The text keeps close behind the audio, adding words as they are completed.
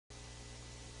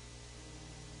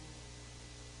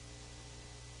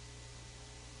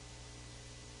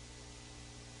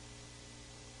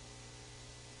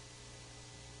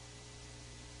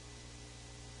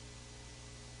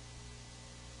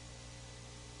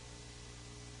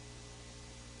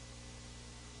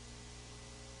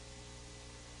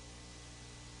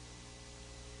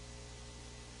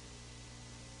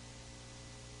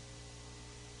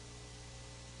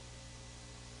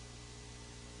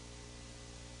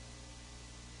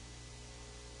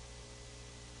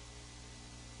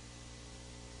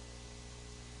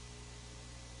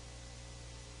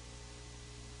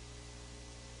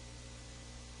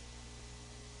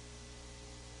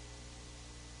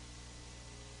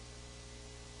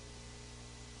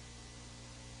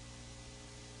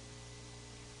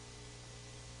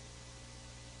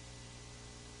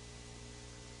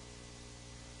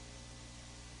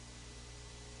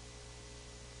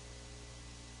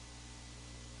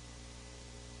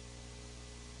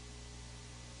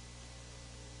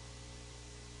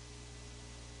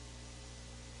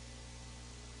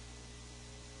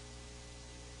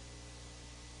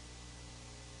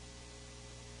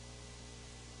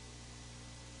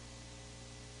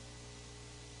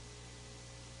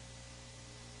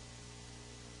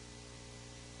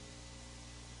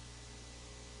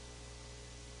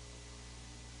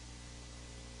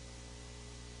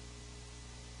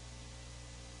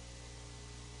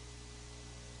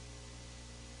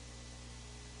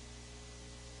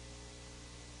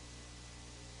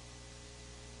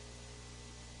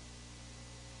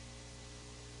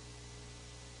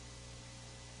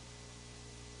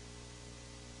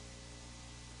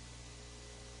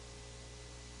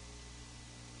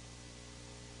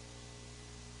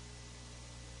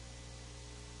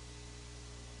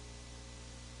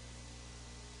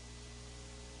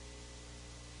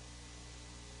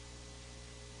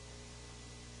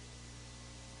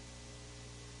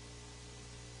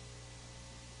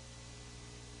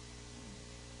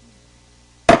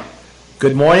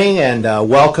Good morning and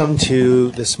welcome to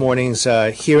this morning's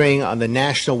hearing on the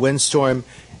National Windstorm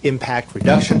Impact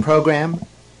Reduction Program,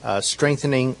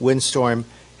 Strengthening Windstorm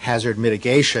Hazard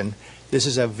Mitigation. This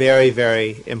is a very,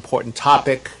 very important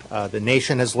topic. The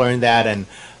nation has learned that, and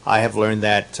I have learned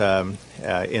that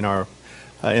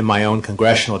in my own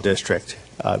congressional district.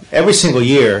 Every single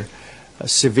year,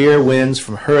 severe winds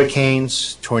from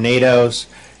hurricanes, tornadoes,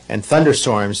 and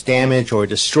thunderstorms damage or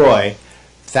destroy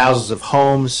thousands of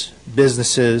homes,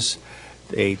 businesses.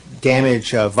 They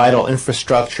damage vital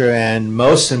infrastructure, and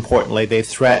most importantly, they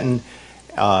threaten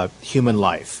human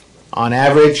life. On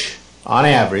average,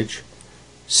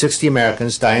 60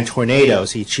 Americans die in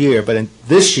tornadoes each year, but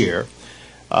this year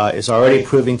is already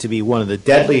proving to be one of the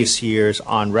deadliest years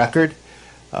on record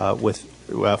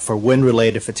for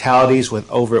wind-related fatalities,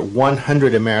 with over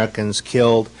 100 Americans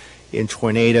killed in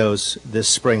tornadoes this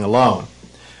spring alone.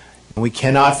 And we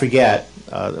cannot forget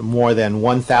more than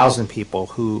 1,000 people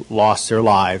who lost their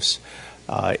lives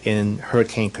in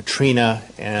Hurricane Katrina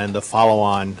and the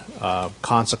follow-on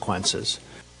consequences.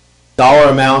 Dollar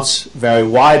amounts vary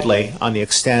widely on the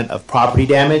extent of property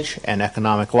damage and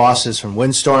economic losses from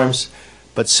windstorms,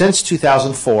 but since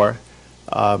 2004,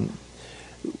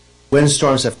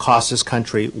 windstorms have cost this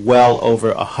country well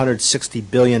over $160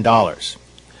 billion.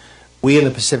 We in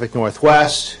the Pacific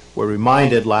Northwest were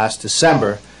reminded last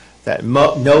December that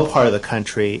no part of the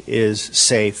country is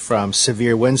safe from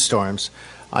severe windstorms.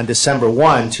 On December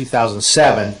 1,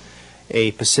 2007,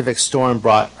 a Pacific storm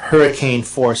brought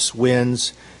hurricane-force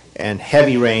winds and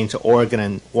heavy rain to Oregon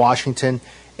and Washington,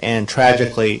 and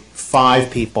tragically,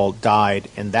 5 people died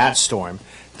in that storm.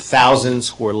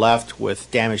 Thousands were left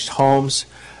with damaged homes,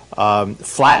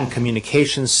 flattened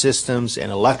communication systems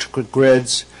and electrical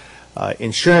grids.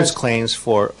 Insurance claims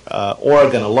for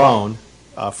Oregon alone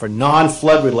for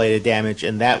non-flood related damage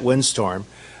in that windstorm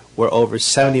were over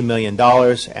 $70 million,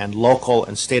 and local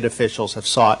and state officials have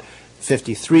sought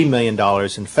 $53 million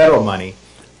in federal money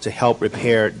to help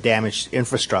repair damaged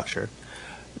infrastructure.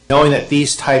 Knowing that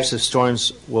these types of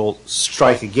storms will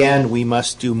strike again, we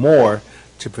must do more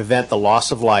to prevent the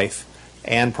loss of life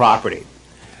and property.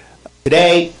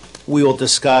 Today, we will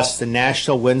discuss the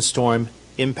National Windstorm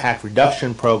Impact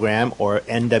Reduction Program, or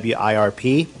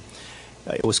NWIRP.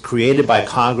 It was created by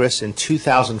Congress in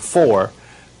 2004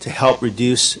 to help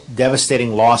reduce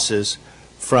devastating losses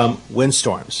from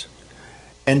windstorms.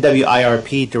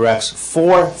 NWIRP directs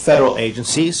 4 federal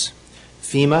agencies,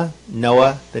 FEMA,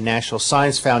 NOAA, the National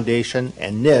Science Foundation,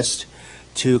 and NIST,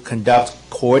 to conduct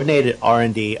coordinated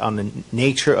R&D on the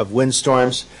nature of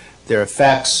windstorms, their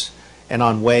effects, and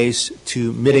on ways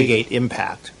to mitigate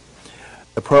impact.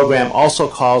 The program also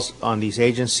calls on these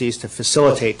agencies to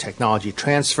facilitate technology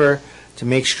transfer to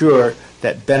make sure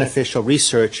that beneficial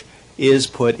research is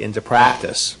put into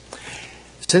practice.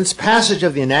 Since passage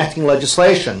of the enacting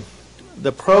legislation,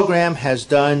 the program has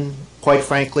done, quite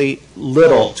frankly,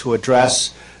 little to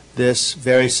address this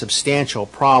very substantial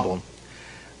problem.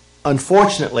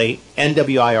 Unfortunately,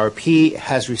 NWIRP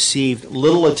has received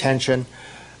little attention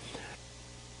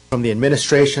from the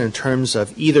administration in terms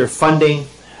of either funding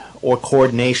or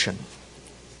coordination.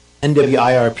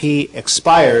 NWIRP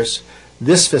expires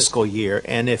this fiscal year,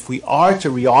 and if we are to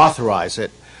reauthorize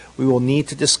it, we will need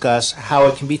to discuss how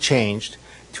it can be changed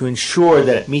to ensure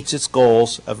that it meets its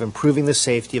goals of improving the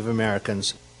safety of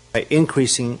Americans by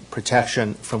increasing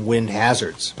protection from wind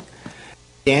hazards.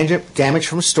 Damage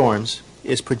from storms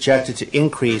is projected to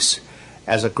increase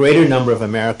as a greater number of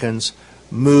Americans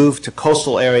move to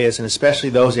coastal areas, and especially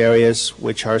those areas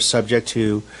which are subject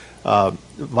to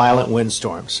violent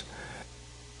windstorms.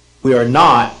 We are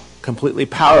not completely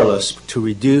powerless to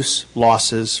reduce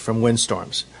losses from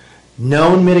windstorms.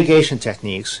 Known mitigation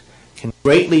techniques can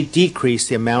greatly decrease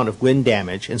the amount of wind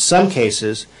damage, in some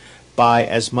cases by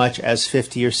as much as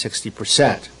 50 or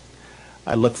 60%.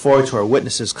 I look forward to our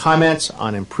witnesses' comments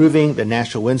on improving the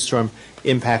National Windstorm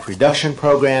Impact Reduction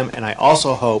Program, and I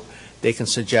also hope they can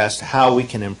suggest how we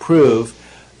can improve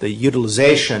the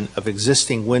utilization of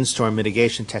existing windstorm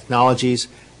mitigation technologies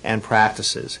and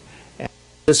practices. And at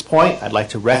this point, I'd like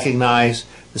to recognize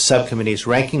the subcommittee's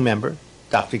ranking member,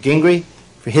 Dr. Gingrey,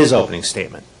 for his opening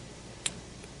statement.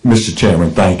 Mr.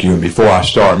 Chairman, thank you. And before I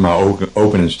start my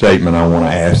opening statement, I want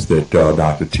to ask that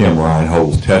Dr. Tim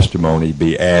Reinhold's testimony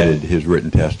be added, his written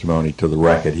testimony, to the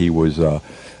record. He was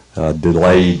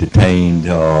delayed, detained,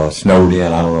 snowed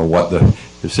in. I don't know what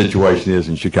the situation is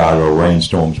in Chicago.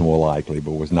 Rainstorms more likely,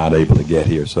 but was not able to get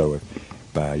here. So if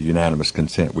by unanimous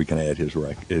consent, we can add his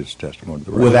testimony to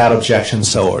the record. Without objection,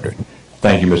 so ordered.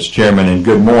 Thank you, Mr. Chairman, and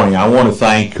good morning. I want to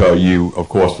thank you, of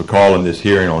course, for calling this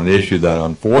hearing on an issue that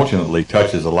unfortunately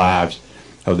touches the lives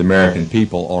of the American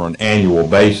people on an annual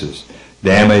basis.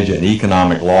 Damage and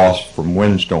economic loss from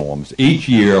windstorms. Each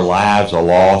year, lives are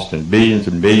lost and billions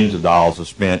of dollars are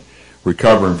spent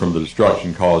recovering from the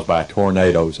destruction caused by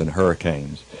tornadoes and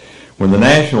hurricanes. When the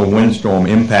National Windstorm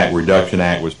Impact Reduction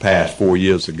Act was passed 4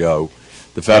 years ago,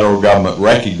 the federal government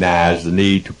recognized the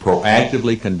need to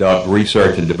proactively conduct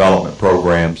research and development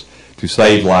programs to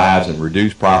save lives and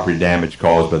reduce property damage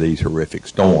caused by these horrific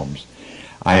storms.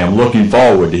 I am looking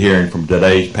forward to hearing from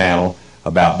today's panel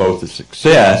about both the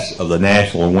success of the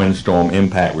National Windstorm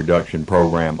Impact Reduction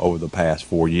Program over the past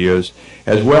 4 years,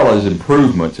 as well as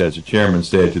improvements, as the chairman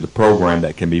said, to the program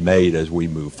that can be made as we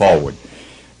move forward.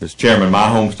 Mr. Chairman, my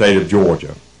home state of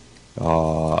Georgia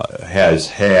has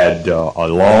had a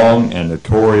long and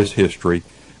notorious history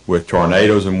with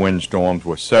tornadoes and windstorms,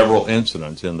 with several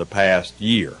incidents in the past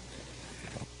year.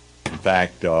 In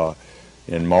fact,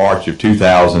 in March of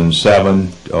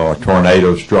 2007,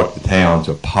 tornadoes struck the towns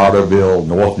of Potterville,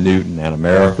 North Newton, and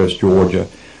Americus, Georgia,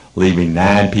 leaving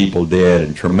 9 people dead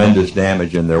and tremendous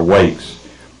damage in their wakes.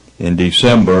 In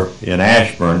December, in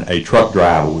Ashburn, a truck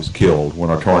driver was killed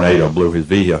when a tornado blew his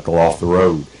vehicle off the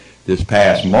road. This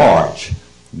past March,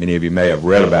 many of you may have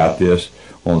read about this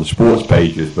on the sports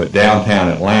pages, but downtown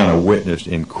Atlanta witnessed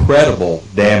incredible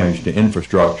damage to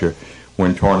infrastructure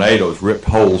when tornadoes ripped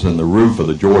holes in the roof of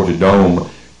the Georgia Dome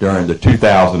during the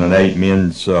 2008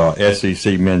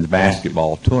 SEC men's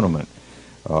basketball tournament.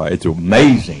 It's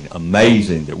amazing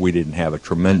that we didn't have a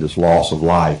tremendous loss of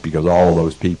life, because all of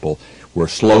those people were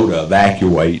slow to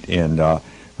evacuate and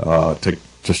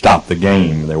to stop the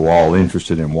game. They were all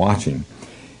interested in watching.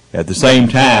 At the same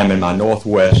time, in my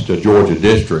northwest Georgia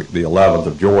district, the 11th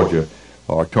of Georgia,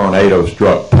 a tornado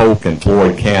struck Polk and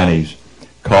Floyd counties,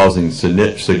 causing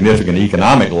significant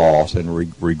economic loss and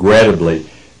regrettably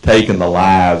taking the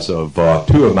lives of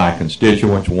 2 of my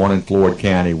constituents, one in Floyd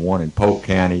County, one in Polk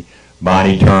County,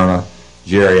 Bonnie Turner,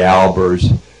 Jerry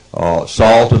Albers,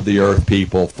 salt of the earth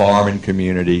people, farming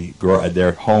community.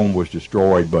 Their home was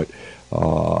destroyed, but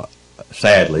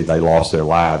sadly they lost their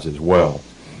lives as well.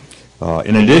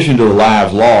 In addition to the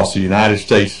lives lost, the United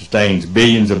States sustains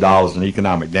billions of dollars in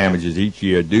economic damages each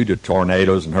year due to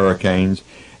tornadoes and hurricanes,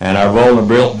 and our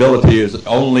vulnerability is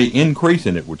only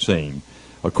increasing, it would seem.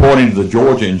 According to the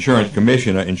Georgia Insurance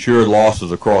Commissioner, insured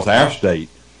losses across our state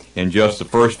in just the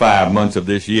first 5 months of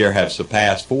this year have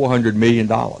surpassed $400 million.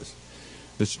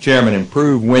 Mr. Chairman,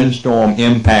 improved windstorm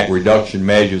impact reduction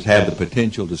measures have the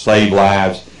potential to save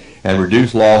lives and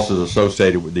reduce losses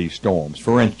associated with these storms.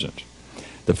 For instance,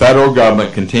 the federal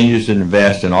government continues to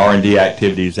invest in R&D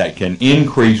activities that can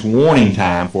increase warning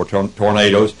time for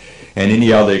tornadoes and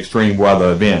any other extreme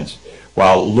weather events.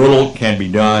 While little can be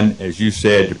done, as you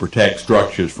said, to protect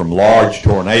structures from large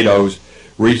tornadoes,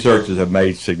 researchers have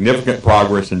made significant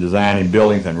progress in designing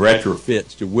buildings and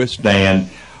retrofits to withstand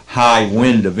high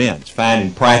wind events.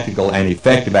 Finding practical and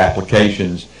effective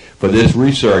applications for this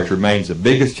research remains the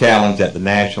biggest challenge that the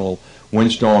National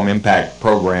Windstorm Impact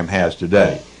Program has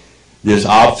today. This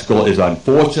obstacle is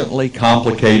unfortunately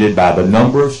complicated by the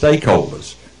number of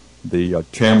stakeholders. The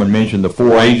chairman mentioned the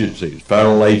 4 agencies,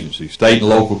 federal agencies, state and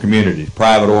local communities,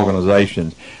 private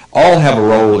organizations, all have a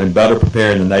role in better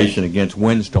preparing the nation against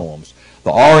windstorms.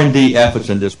 The R&D efforts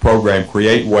in this program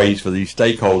create ways for these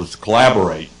stakeholders to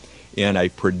collaborate in a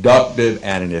productive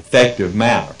and an effective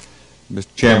manner.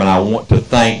 Mr. Chairman, I want to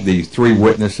thank these 3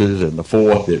 witnesses and the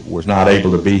 4th that was not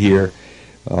able to be here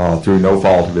through no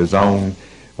fault of his own,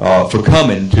 for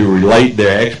coming to relate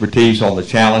their expertise on the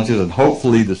challenges and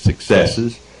hopefully the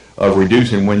successes of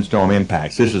reducing windstorm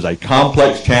impacts. This is a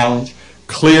complex challenge,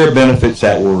 clear benefits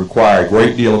that will require a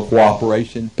great deal of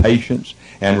cooperation, patience,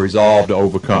 and resolve to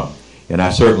overcome. And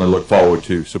I certainly look forward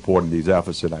to supporting these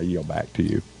efforts, and I yield back to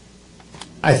you.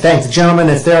 I thank the gentleman.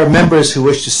 If there are members who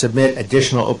wish to submit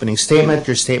additional opening statements,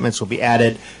 your statements will be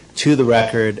added to the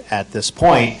record at this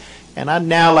point. And I'd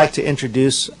now like to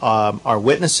introduce our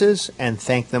witnesses and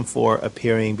thank them for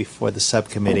appearing before the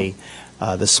subcommittee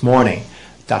this morning.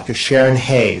 Dr. Sharon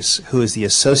Hayes, who is the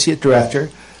Associate Director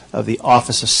of the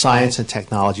Office of Science and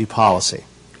Technology Policy.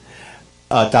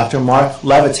 Dr. Marc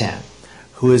Levitan,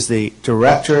 who is the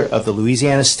Director of the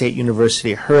Louisiana State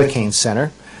University Hurricane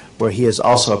Center, where he is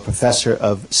also a professor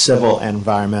of civil and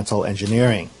environmental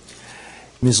engineering.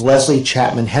 Ms. Leslie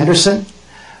Chapman-Henderson,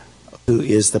 who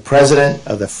is the President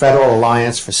of the Federal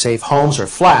Alliance for Safe Homes, or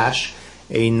FLASH,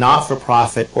 a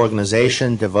not-for-profit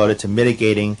organization devoted to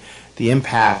mitigating the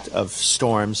impact of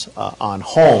storms on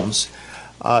homes.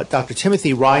 Dr.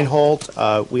 Timothy Reinhold,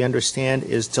 we understand,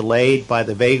 is delayed by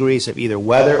the vagaries of either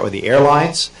weather or the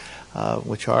airlines,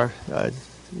 which are,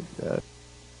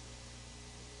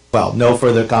 well, no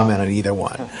further comment on either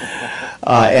one.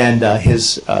 and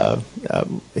his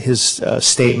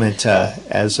statement,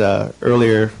 as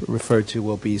earlier referred to,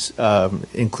 will be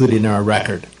included in our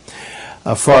record.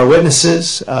 For our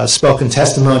witnesses, spoken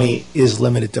testimony is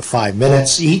limited to 5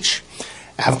 minutes each,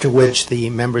 after which the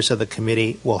members of the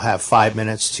committee will have 5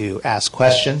 minutes to ask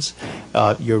questions.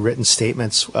 Your written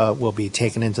statements will be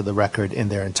taken into the record in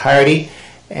their entirety.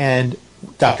 And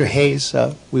Dr. Hayes,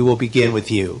 we will begin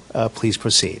with you. Please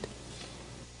proceed.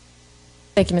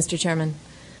 Thank you, Mr. Chairman.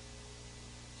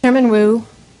 Chairman Wu,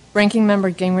 Ranking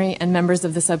Member Gingrey, and members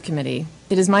of the subcommittee,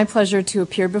 it is my pleasure to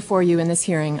appear before you in this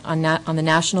hearing on the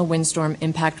National Windstorm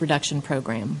Impact Reduction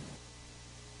Program.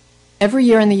 Every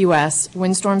year in the U.S.,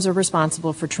 windstorms are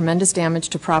responsible for tremendous damage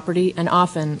to property and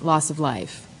often loss of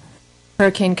life.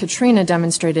 Hurricane Katrina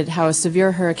demonstrated how a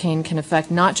severe hurricane can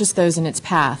affect not just those in its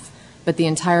path, but the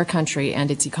entire country and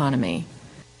its economy.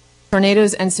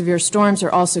 Tornadoes and severe storms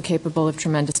are also capable of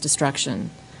tremendous destruction.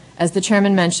 As the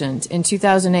Chairman mentioned, in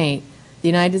 2008, the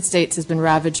United States has been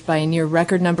ravaged by a near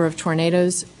record number of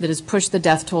tornadoes that has pushed the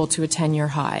death toll to a 10-year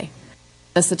high.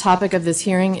 Thus, the topic of this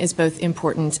hearing is both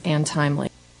important and timely.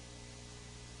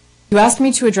 You asked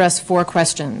me to address 4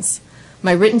 questions.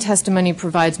 My written testimony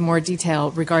provides more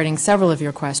detail regarding several of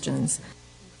your questions,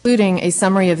 including a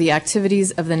summary of the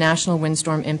activities of the National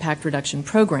Windstorm Impact Reduction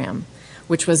Program,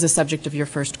 which was the subject of your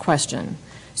first question,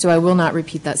 so I will not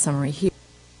repeat that summary here.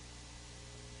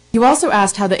 You also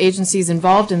asked how the agencies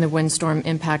involved in the Windstorm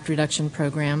Impact Reduction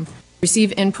Program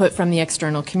receive input from the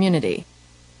external community.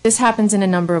 This happens in a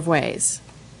number of ways.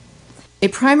 A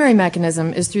primary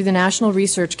mechanism is through the National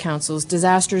Research Council's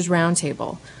Disasters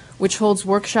Roundtable, which holds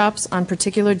workshops on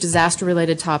particular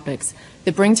disaster-related topics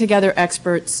that bring together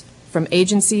experts from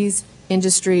agencies,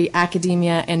 industry,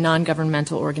 academia, and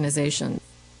non-governmental organizations.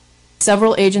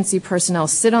 Several agency personnel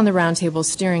sit on the Roundtable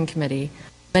Steering Committee.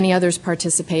 Many others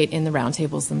participate in the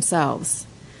roundtables themselves.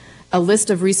 A list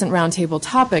of recent roundtable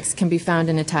topics can be found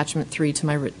in Attachment 3 to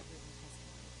my written.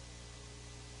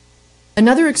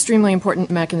 Another extremely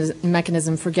important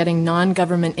mechanism for getting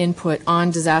non-government input on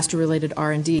disaster-related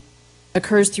R&D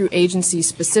occurs through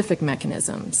agency-specific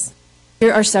mechanisms.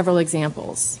 Here are several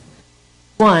examples.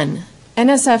 1.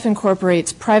 NSF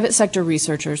incorporates private sector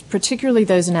researchers, particularly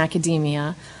those in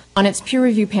academia, on its peer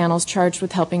review panels charged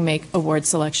with helping make award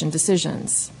selection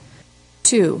decisions.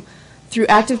 2. Through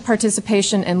active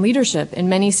participation and leadership in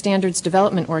many standards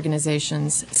development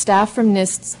organizations, staff from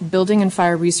NIST's Building and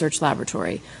Fire Research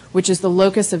Laboratory, which is the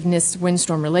locus of NIST's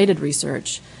windstorm-related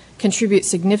research, contribute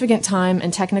significant time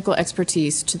and technical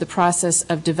expertise to the process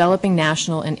of developing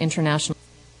national and international.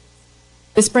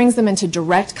 This brings them into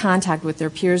direct contact with their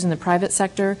peers in the private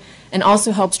sector and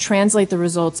also helps translate the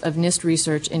results of NIST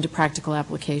research into practical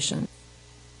application.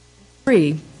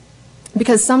 3.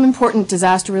 Because some important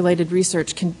disaster-related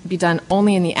research can be done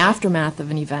only in the aftermath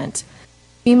of an event,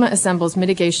 FEMA assembles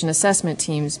mitigation assessment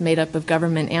teams made up of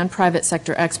government and private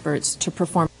sector experts to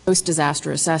perform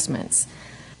post-disaster assessments.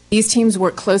 These teams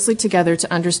work closely together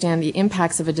to understand the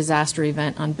impacts of a disaster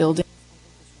event on buildings.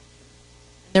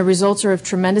 Their results are of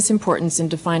tremendous importance in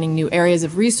defining new areas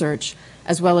of research,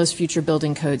 as well as future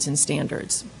building codes and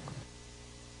standards.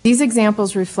 These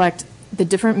examples reflect the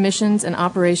different missions and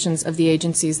operations of the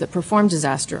agencies that perform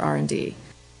disaster R&D.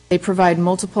 They provide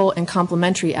multiple and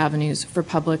complementary avenues for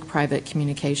public-private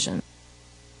communication.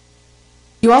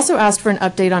 You also asked for an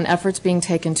update on efforts being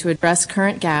taken to address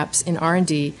current gaps in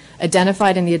R&D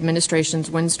identified in the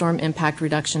administration's Windstorm Impact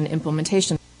Reduction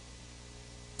implementation.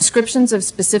 Descriptions of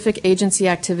specific agency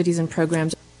activities and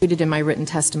programs are included in my written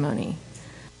testimony.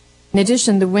 In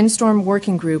addition, the Windstorm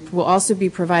Working Group will also be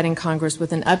providing Congress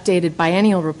with an updated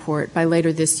biennial report by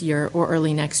later this year or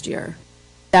early next year.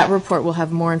 That report will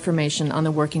have more information on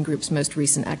the Working Group's most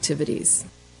recent activities.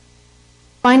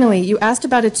 Finally, you asked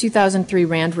about a 2003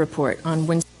 RAND report on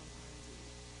Windstorm.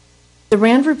 The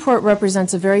RAND report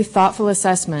represents a very thoughtful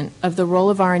assessment of the role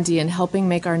of R&D in helping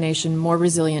make our nation more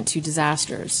resilient to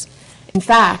disasters. In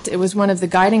fact, it was one of the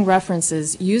guiding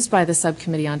references used by the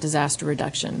Subcommittee on Disaster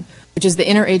Reduction, which is the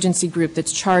interagency group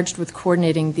that's charged with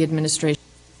coordinating the administration's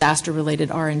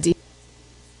disaster-related R&D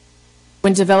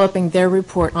when developing their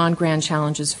report on grand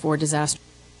challenges for disaster.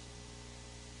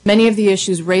 Many of the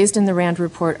issues raised in the RAND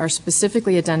report are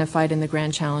specifically identified in the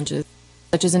grand challenges,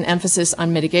 such as an emphasis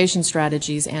on mitigation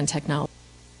strategies and technology.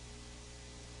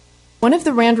 One of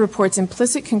the RAND report's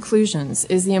implicit conclusions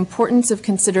is the importance of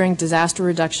considering disaster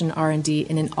reduction R&D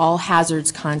in an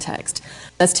all-hazards context,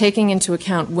 thus taking into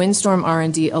account windstorm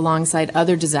R&D alongside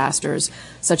other disasters,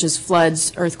 such as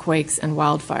floods, earthquakes, and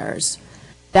wildfires.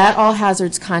 That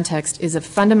all-hazards context is a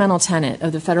fundamental tenet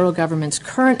of the federal government's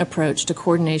current approach to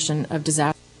coordination of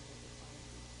disaster.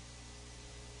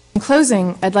 In In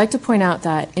closing, I'd like to point out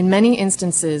that, in many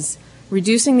instances,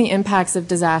 reducing the impacts of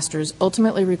disasters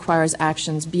ultimately requires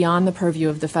actions beyond the purview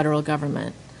of the federal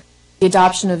government. The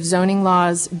adoption of zoning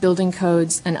laws, building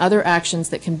codes, and other actions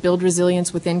that can build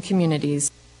resilience within communities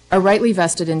are rightly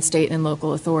vested in state and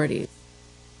local authorities.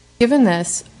 Given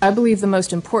this, I believe the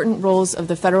most important roles of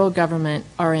the federal government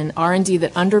are in R&D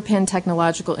that underpin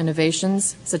technological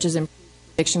innovations, such as improved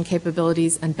prediction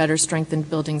capabilities and better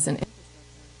strengthened buildings and infrastructure,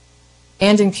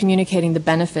 and in communicating the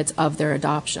benefits of their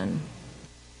adoption.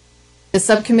 The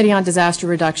Subcommittee on Disaster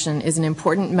Reduction is an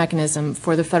important mechanism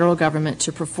for the federal government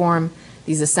to perform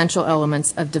these essential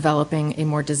elements of developing a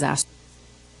more disaster.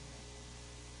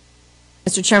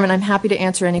 Mr. Chairman, I'm happy to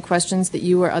answer any questions that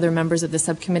you or other members of the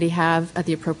subcommittee have at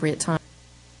the appropriate time.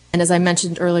 And as I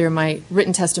mentioned earlier, my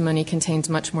written testimony contains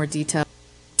much more detail,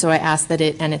 so I ask that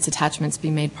it and its attachments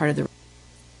be made part of the.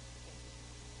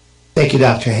 Thank you,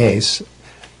 Dr. Hayes.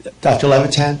 Dr.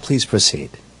 Levitan, please proceed.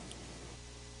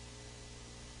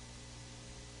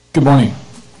 Good morning.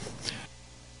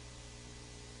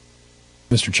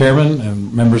 Mr. Chairman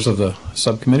and members of the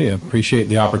subcommittee, I appreciate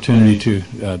the opportunity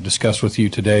to discuss with you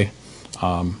today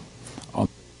on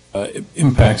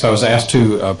impacts. I was asked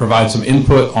to provide some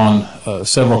input on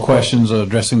several questions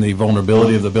addressing the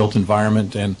vulnerability of the built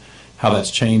environment and how that's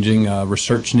changing,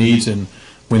 research needs in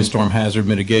windstorm hazard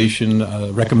mitigation,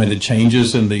 recommended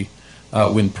changes in the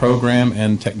wind program,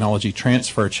 and technology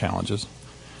transfer challenges.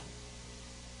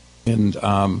 And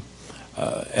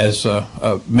as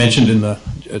mentioned in the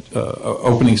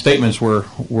opening statements,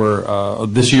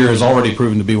 this year has already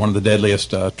proven to be one of the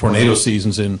deadliest tornado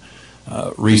seasons in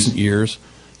recent years.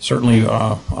 Certainly,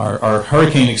 our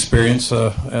hurricane experience,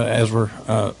 as we've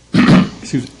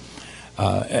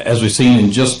seen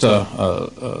in just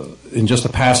the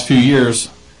past few years,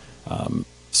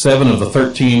 7 of the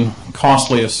 13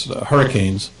 costliest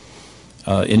hurricanes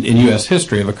in U.S.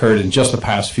 history have occurred in just the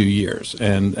past few years,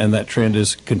 and that trend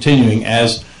is continuing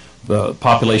as the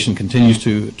population continues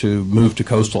to move to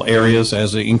coastal areas,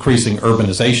 as the increasing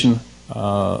urbanization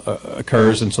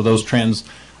occurs, and so those trends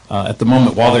at the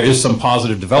moment, while there is some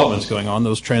positive developments going on,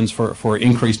 those trends for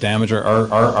increased damage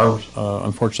are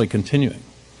unfortunately continuing.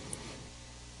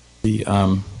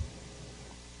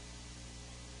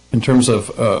 In terms of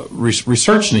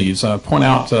research needs, point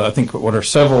out, I think, what are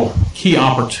several key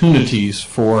opportunities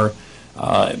for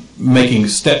making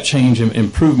step change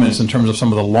improvements in terms of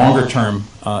some of the longer-term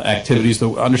activities,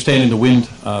 understanding the wind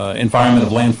environment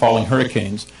of landfalling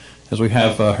hurricanes. As we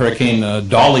have Hurricane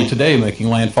Dolly today making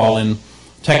landfall in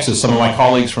Texas, some of my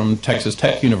colleagues from Texas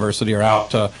Tech University are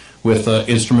out with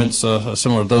instruments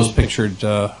similar to those pictured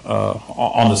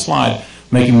on the slide,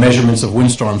 making measurements of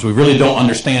windstorms. We really don't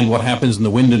understand what happens in the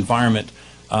wind environment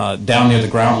down near the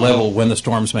ground level when the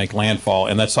storms make landfall,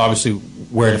 and that's obviously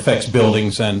where it affects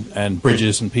buildings and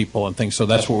bridges and people and things, so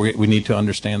that's where we need to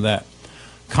understand that.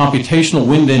 Computational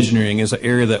wind engineering is an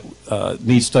area that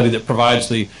needs study, that provides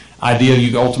the idea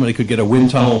you ultimately could get a wind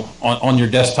tunnel on your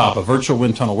desktop, a virtual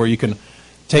wind tunnel, where you can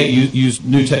use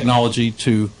new technology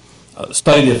to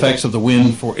study the effects of the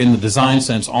wind in the design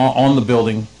sense on the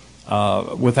building,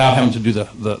 without having to do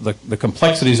the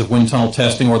complexities of wind tunnel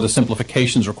testing or the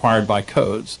simplifications required by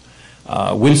codes.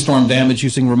 Windstorm damage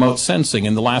using remote sensing.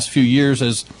 In the last few years,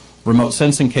 as remote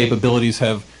sensing capabilities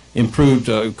have improved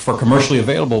for commercially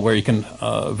available, where you can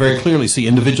very clearly see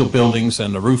individual buildings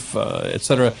and the roof, et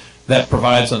cetera, that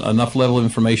provides enough level of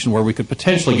information where we could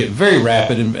potentially get very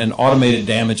rapid and automated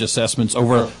damage assessments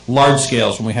over large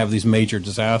scales when we have these major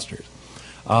disasters.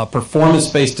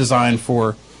 Performance-based design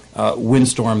for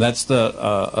Windstorm, that's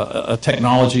a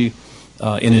technology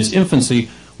in its infancy,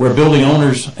 where building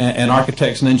owners and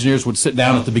architects and engineers would sit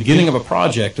down at the beginning of a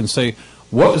project and say,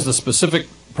 what is the specific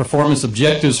performance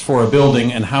objectives for a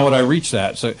building and how would I reach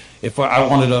that? So if I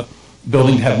wanted a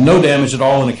building to have no damage at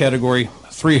all in a Category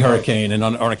 3 hurricane, and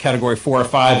on a Category 4 or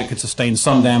 5 it could sustain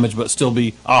some damage but still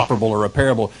be operable or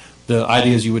repairable, the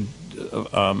idea is you would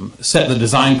set the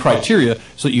design criteria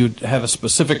so that you'd have a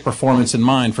specific performance in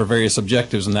mind for various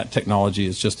objectives, and that technology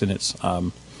is just in its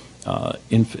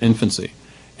infancy.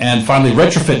 And finally,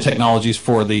 retrofit technologies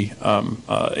for the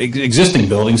existing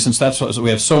buildings, since that's what we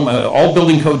have all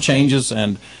building code changes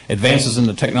and advances in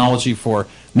the technology for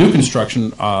new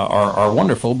construction are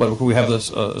wonderful, but we have this,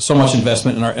 so much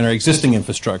investment in our existing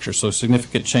infrastructure, so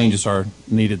significant changes are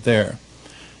needed there.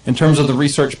 In terms of the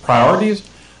research priorities,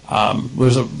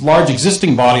 there's a large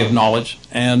existing body of knowledge,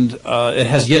 and it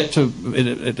has yet to,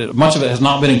 much of it has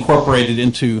not been incorporated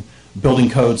into building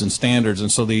codes and standards, and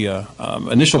so the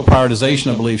initial prioritization,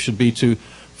 I believe, should be to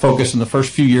focus in the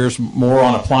first few years more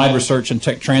on applied research and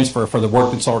tech transfer for the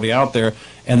work that's already out there,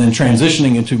 and then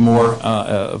transitioning into more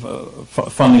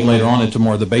funding later on into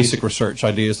more of the basic research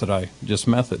ideas that I just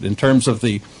mentioned. In terms of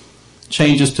the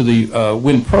changes to the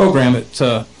WIN program, I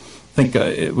think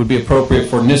it would be appropriate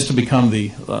for NIST to become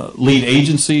the lead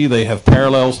agency. They have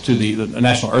parallels to the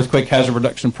National Earthquake Hazard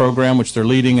Reduction Program, which they're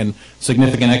leading, and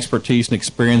significant expertise and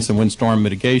experience in windstorm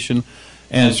mitigation,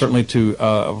 and certainly to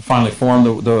finally form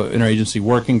the interagency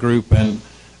working group, and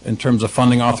in terms of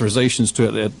funding authorizations to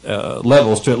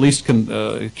levels to at least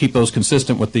keep those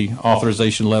consistent with the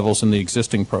authorization levels in the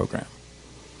existing program.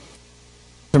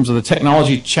 In terms of the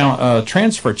technology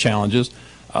transfer challenges,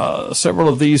 several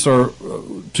of these are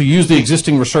to use the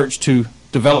existing research to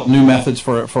develop new methods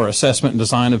for assessment and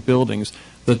design of buildings.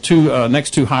 The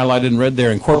next two highlighted in red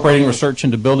there, incorporating research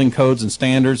into building codes and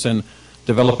standards and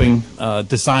developing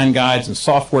design guides and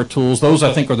software tools. Those,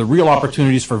 I think, are the real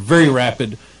opportunities for very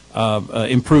rapid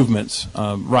improvements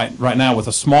right now, with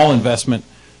a small investment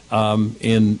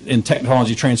in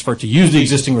technology transfer to use the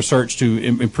existing research to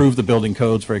improve the building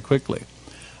codes very quickly.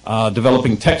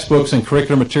 Developing textbooks and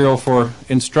curricular material for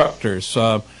instructors,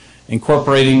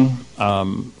 incorporating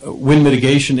wind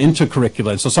mitigation into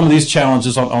curricula. And so some of these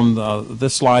challenges on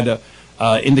this slide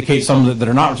indicate some that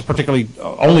are not particularly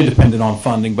only dependent on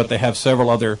funding, but they have several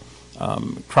other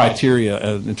criteria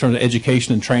in terms of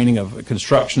education and training of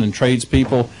construction and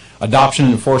tradespeople. Adoption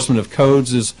and enforcement of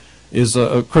codes is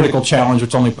a critical challenge,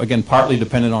 which only, again, partly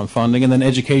dependent on funding. And then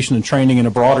education and training in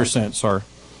a broader sense are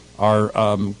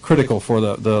critical for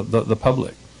the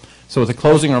public. So with the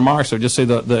closing remarks, I would just say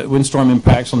the windstorm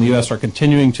impacts on the U.S. are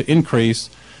continuing to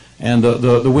increase, and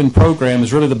the WIN program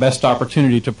is really the best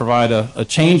opportunity to provide a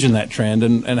change in that trend,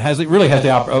 and it really has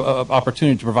the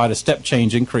opportunity to provide a step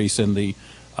change increase in the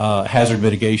hazard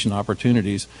mitigation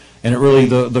opportunities. And it really,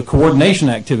 the coordination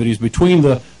activities between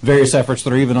the various efforts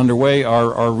that are even underway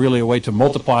are really a way to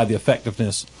multiply the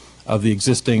effectiveness of the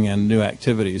existing and new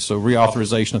activities. So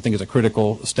reauthorization, I think, is a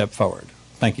critical step forward.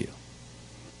 Thank you.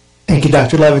 Thank you,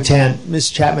 Dr. Levitan.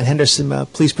 Ms. Chapman-Henderson,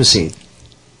 please proceed.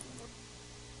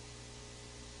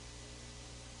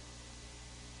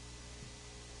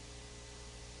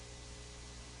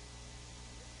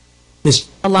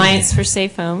 Alliance for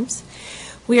Safe Homes.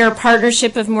 We are a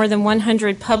partnership of more than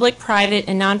 100 public, private,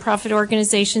 and nonprofit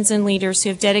organizations and leaders who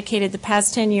have dedicated the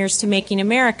past 10 years to making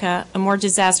America a more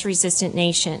disaster-resistant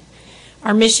nation.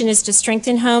 Our mission is to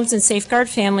strengthen homes and safeguard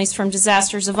families from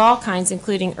disasters of all kinds,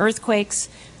 including earthquakes,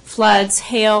 floods,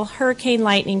 hail, hurricane,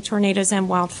 lightning, tornadoes, and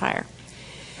wildfire.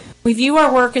 We view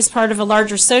our work as part of a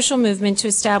larger social movement to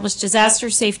establish disaster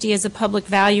safety as a public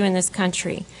value in this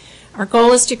country. Our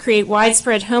goal is to create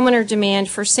widespread homeowner demand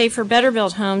for safer,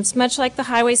 better-built homes, much like the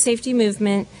highway safety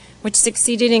movement, which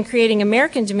succeeded in creating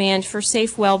American demand for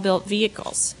safe, well-built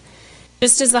vehicles.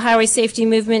 Just as the highway safety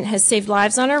movement has saved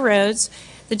lives on our roads,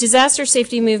 the disaster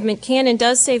safety movement can and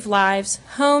does save lives,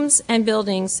 homes, and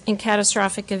buildings in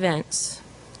catastrophic events.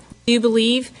 We do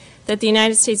believe that the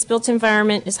United States built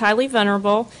environment is highly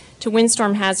vulnerable to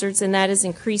windstorm hazards, and that is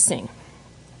increasing.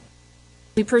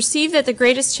 We perceive that the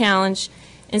greatest challenge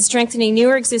in strengthening new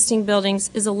or existing buildings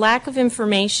is a lack of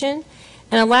information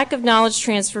and a lack of knowledge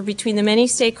transfer between the many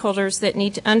stakeholders that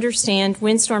need to understand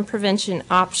windstorm prevention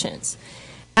options.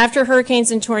 After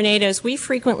hurricanes and tornadoes, we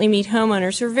frequently meet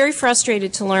homeowners who are very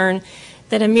frustrated to learn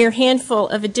that a mere handful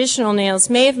of additional nails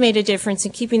may have made a difference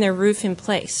in keeping their roof in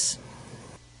place.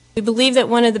 We believe that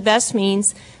one of the best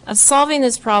means of solving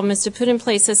this problem is to put in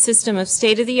place a system of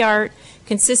state-of-the-art,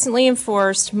 consistently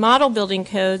enforced model building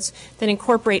codes that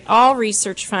incorporate all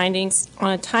research findings on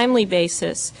a timely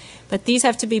basis, but these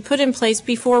have to be put in place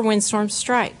before windstorms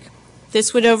strike.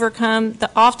 This would overcome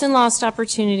the often lost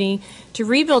opportunity to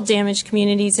rebuild damaged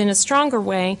communities in a stronger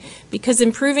way, because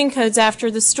improving codes after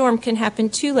the storm can happen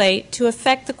too late to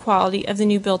affect the quality of the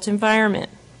new built environment.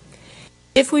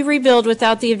 If we rebuild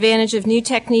without the advantage of new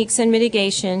techniques and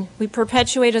mitigation, we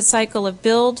perpetuate a cycle of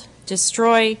build,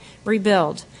 destroy,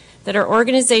 rebuild that our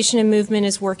organization and movement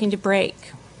is working to break.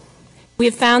 We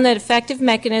have found that effective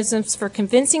mechanisms for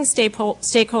convincing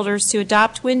stakeholders to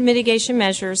adopt wind mitigation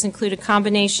measures include a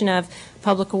combination of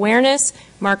public awareness,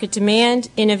 market demand,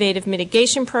 innovative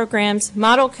mitigation programs,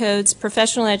 model codes,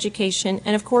 professional education,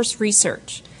 and of course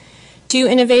research. Two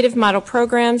innovative model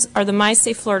programs are the My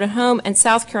Safe Florida Home and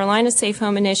South Carolina Safe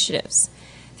Home initiatives.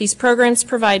 These programs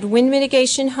provide wind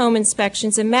mitigation, home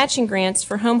inspections, and matching grants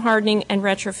for home hardening and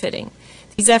retrofitting.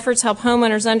 These efforts help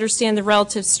homeowners understand the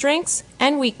relative strengths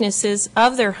and weaknesses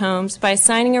of their homes by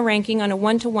assigning a ranking on a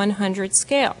 1 to 100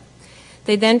 scale.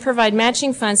 They then provide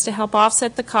matching funds to help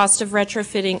offset the cost of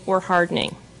retrofitting or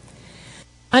hardening.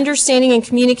 Understanding and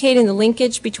communicating the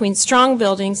linkage between strong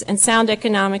buildings and sound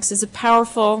economics is a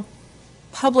powerful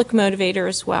public motivator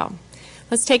as well.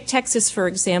 Let's take Texas, for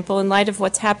example, in light of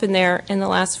what's happened there in the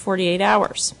last 48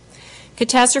 hours.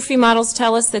 Catastrophe models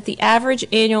tell us that the average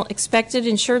annual expected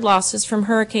insured losses from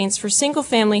hurricanes for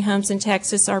single-family homes in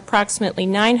Texas are approximately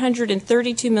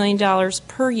 $932 million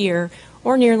per year,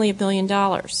 or nearly $1 billion.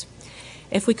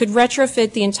 If we could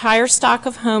retrofit the entire stock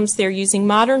of homes there using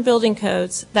modern building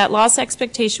codes, that loss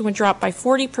expectation would drop by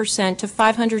 40% to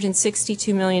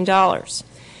 $562 million.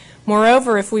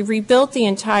 Moreover, if we rebuilt the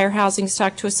entire housing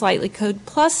stock to a slightly Code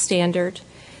Plus standard,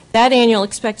 that annual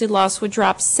expected loss would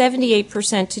drop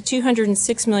 78% to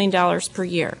 $206 million per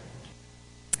year.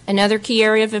 Another key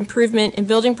area of improvement in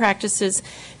building practices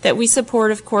that we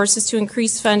support, of course, is to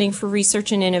increase funding for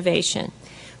research and innovation.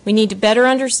 We need to better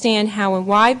understand how and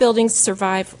why buildings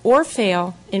survive or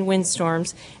fail in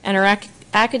windstorms, and our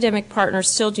academic partners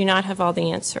still do not have all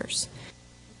the answers.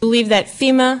 I believe that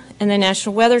FEMA and the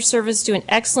National Weather Service do an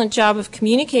excellent job of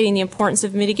communicating the importance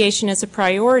of mitigation as a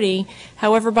priority.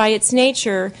 However, by its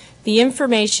nature, the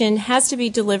information has to be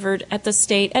delivered at the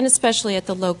state and especially at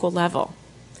the local level.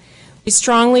 We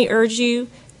strongly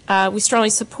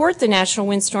support the National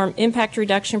Windstorm Impact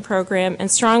Reduction Program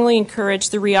and strongly encourage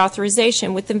the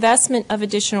reauthorization with investment of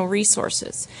additional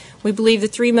resources. We believe the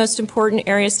three most important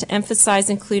areas to emphasize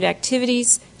include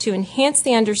activities to enhance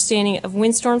the understanding of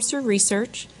windstorms through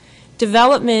research,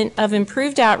 development of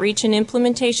improved outreach and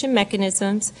implementation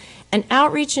mechanisms, and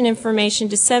outreach and information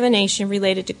dissemination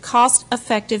related to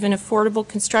cost-effective and affordable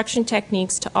construction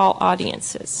techniques to all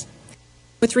audiences.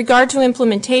 With regard to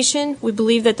implementation, we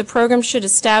believe that the program should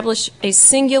establish a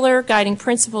singular guiding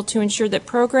principle to ensure that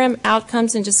program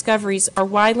outcomes and discoveries are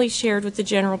widely shared with the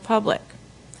general public.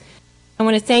 I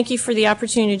want to thank you for the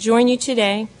opportunity to join you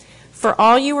today, for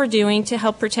all you are doing to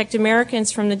help protect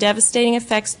Americans from the devastating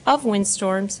effects of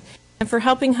windstorms, and for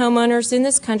helping homeowners in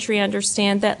this country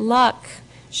understand that luck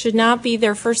should not be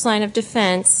their first line of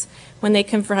defense when they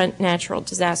confront natural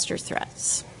disaster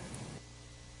threats.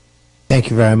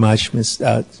 Thank you very much,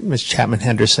 Ms.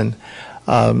 Chapman-Henderson.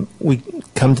 We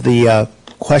come to the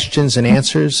questions and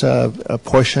answers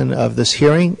portion of this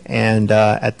hearing, and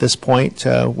at this point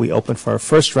we open for our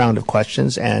first round of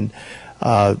questions, and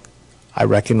I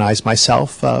recognize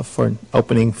myself for an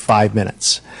opening 5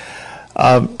 minutes.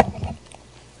 I'd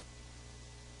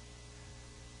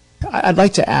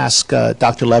like to ask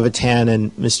Dr. Levitan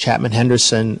and Ms.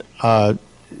 Chapman-Henderson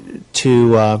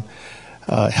to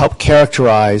help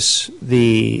characterize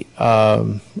the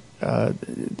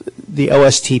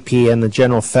OSTP and the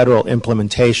general federal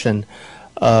implementation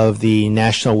of the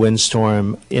National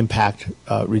Windstorm Impact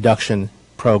Reduction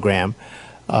Program.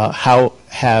 How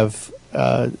has the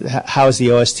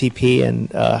OSTP and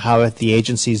how have the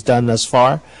agencies done thus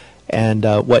far, and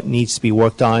what needs to be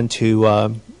worked on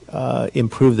to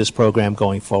improve this program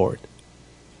going forward?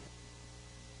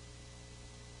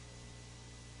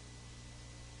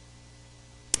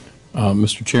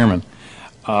 Mr. Chairman,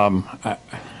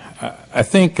 I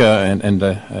think,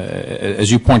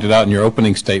 as you pointed out in your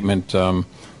opening statement,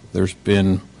 there's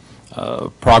been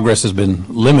progress has been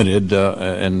limited,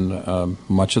 and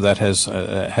much of that has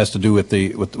to do with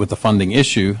the funding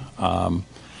issue,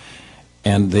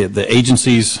 and the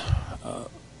agencies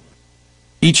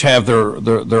each have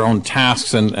their own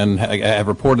tasks, and have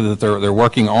reported that they're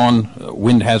working on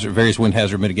various wind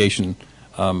hazard mitigation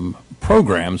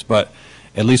programs, but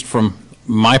at least from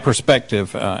my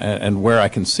perspective and where I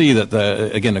can see that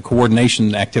the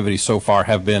coordination activities so far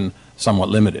have been somewhat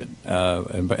limited,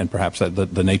 and perhaps that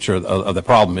the nature of the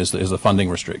problem is the funding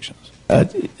restrictions.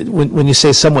 When you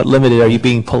say somewhat limited, are you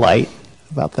being polite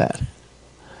about that?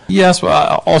 Yes.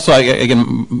 Well, also,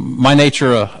 again, my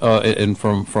nature, and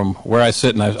from where I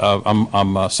sit, and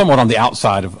I'm somewhat on the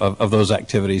outside of those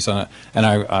activities, and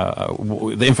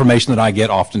the information that I get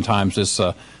oftentimes is,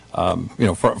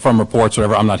 from reports,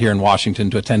 whatever. I'm not here in Washington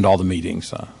to attend all the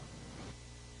meetings.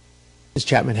 Ms.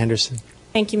 Chapman-Henderson.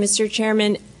 Thank you, Mr.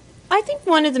 Chairman. I think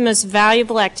one of the most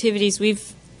valuable activities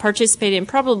we've participated in,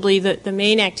 probably the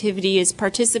main activity, is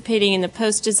participating in the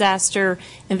post-disaster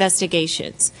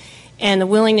investigations, and the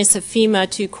willingness of FEMA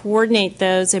to coordinate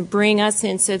those and bring us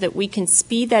in so that we can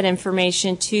speed that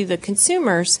information to the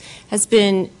consumers has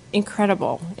been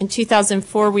incredible. In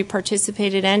 2004, we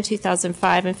participated, and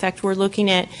 2005. In fact, we're looking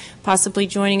at possibly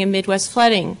joining a Midwest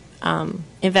flooding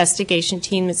investigation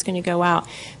team that's going to go out.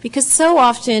 Because so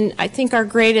often, I think our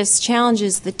greatest challenge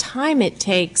is the time it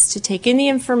takes to take in the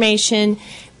information,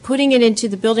 putting it into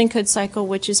the building code cycle,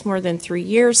 which is more than 3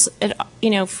 years,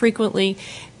 frequently.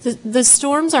 The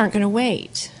storms aren't going to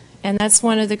wait. And that's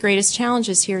one of the greatest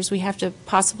challenges here is we have to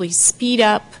possibly speed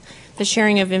up the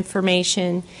sharing of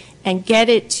information and get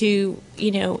it to,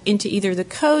 into either the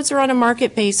codes or on a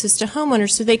market basis to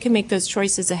homeowners so they can make those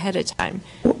choices ahead of time.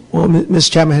 Well, Ms.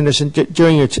 Chapman-Henderson,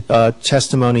 during your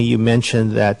testimony, you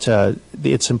mentioned that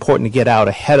it's important to get out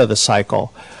ahead of the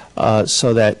cycle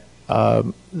so that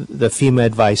the FEMA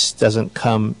advice doesn't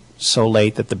come so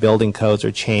late that the building codes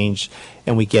are changed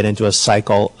and we get into a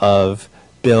cycle of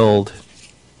build,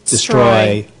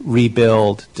 destroy,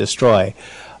 rebuild, destroy.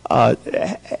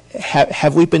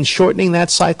 Have we been shortening that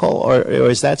cycle, or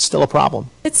is that still a problem?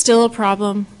 It's still a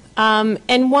problem.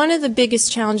 And one of the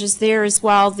biggest challenges there is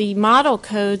while the model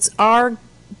codes are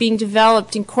being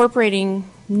developed incorporating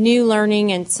new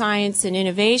learning and science and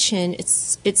innovation,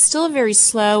 it's still a very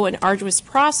slow and arduous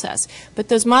process. But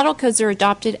those model codes are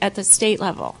adopted at the state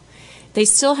level. They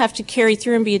still have to carry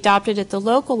through and be adopted at the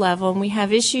local level, and we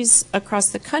have issues across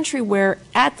the country where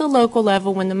at the local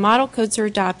level, when the model codes are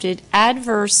adopted,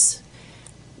 adverse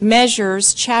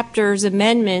measures, chapters,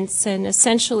 amendments, and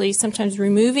essentially sometimes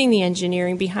removing the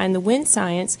engineering behind the wind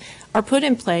science are put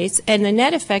in place, and the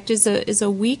net effect is a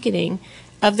weakening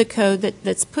of the code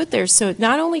that's put there. So it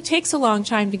not only takes a long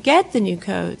time to get the new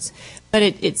codes, but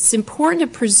it's important to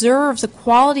preserve the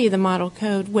quality of the model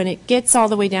code when it gets all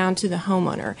the way down to the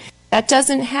homeowner. That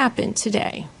doesn't happen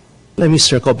today. Let me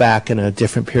circle back in a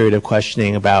different period of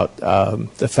questioning about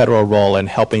the federal role in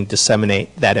helping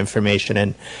disseminate that information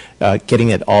and getting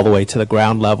it all the way to the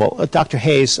ground level. Dr.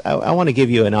 Hayes, I want to give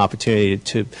you an opportunity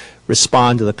to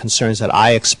respond to the concerns that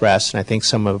I expressed, and I think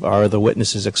some of our other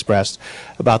witnesses expressed,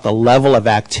 about the level of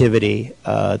activity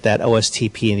that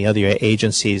OSTP and the other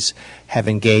agencies have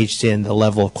engaged in, the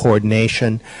level of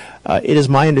coordination. It is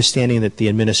my understanding that the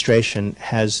administration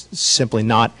has simply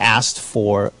not asked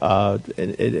for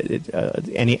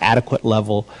any adequate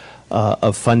level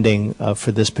of funding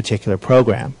for this particular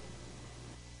program.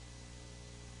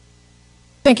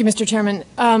 Thank you, Mr. Chairman.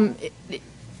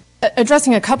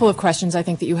 Addressing a couple of questions I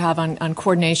think that you have on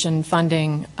coordination,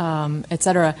 funding, et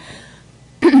cetera.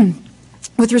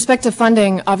 With respect to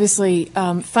funding, obviously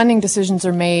funding decisions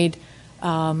are made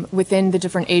within the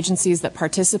different agencies that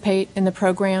participate in the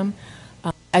program.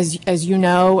 As you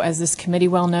know, as this committee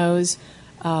well knows,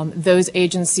 those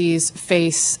agencies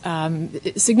face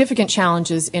significant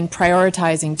challenges in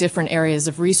prioritizing different areas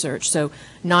of research. So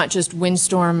not just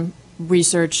windstorm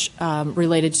research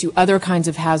related to other kinds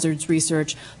of hazards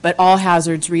research, but all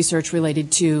hazards research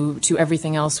related to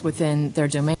everything else within their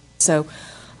domain. So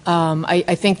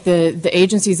I think the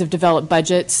agencies have developed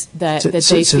budgets that they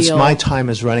feel. Since my time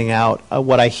is running out,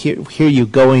 what I hear you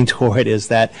going toward is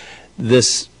that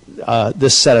this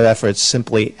set of efforts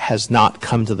simply has not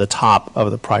come to the top of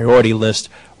the priority list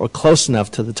or close enough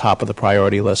to the top of the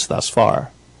priority list thus far.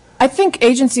 I think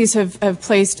agencies have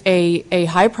placed a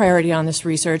high priority on this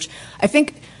research. I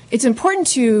think it's important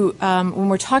to, when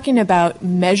we're talking about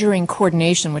measuring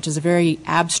coordination, which is a very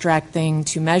abstract thing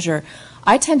to measure,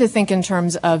 I tend to think in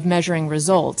terms of measuring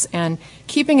results and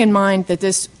keeping in mind that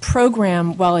this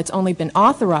program, while it's only been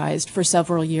authorized for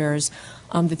several years,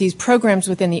 that these programs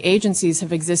within the agencies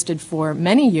have existed for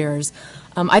many years.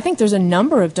 I think there's a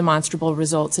number of demonstrable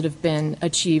results that have been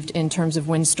achieved in terms of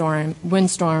windstorm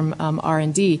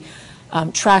R&D.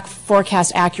 Track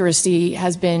forecast accuracy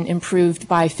has been improved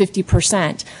by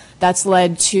 50%. That's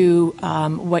led to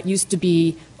what used to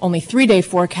be only 3-day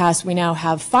forecasts. We now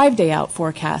have 5-day out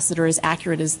forecasts that are as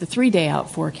accurate as the 3-day out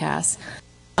forecasts.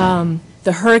 The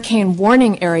hurricane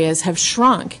warning areas have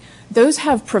shrunk. Those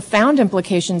have profound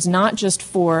implications not just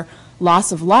for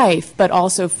loss of life, but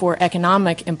also for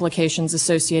economic implications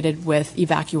associated with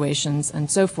evacuations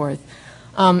and so forth.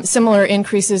 Similar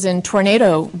increases in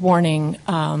tornado warning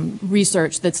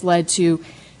research that's led to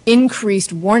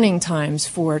increased warning times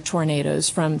for tornadoes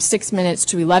from 6 minutes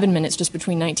to 11 minutes just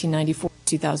between 1994 and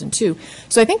 2002.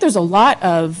 So I think there's a lot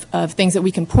of things that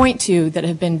we can point to that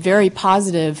have been very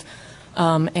positive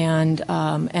and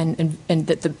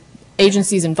that the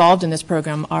agencies involved in this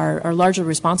program are largely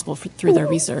responsible through their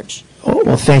research.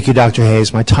 Well, thank you, Dr.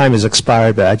 Hayes. My time has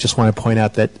expired, but I just want to point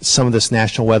out that some of this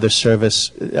National Weather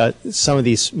Service, some of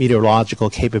these meteorological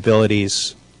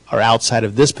capabilities are outside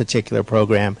of this particular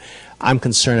program. I'm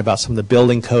concerned about some of the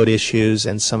building code issues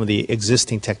and some of the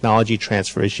existing technology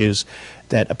transfer issues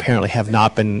that apparently have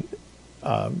not been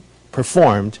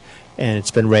performed, and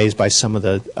it's been raised by some of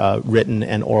the written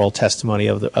and oral testimony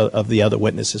of the other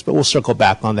witnesses. But we'll circle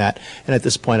back on that. And at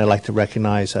this point, I'd like to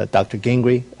recognize Dr.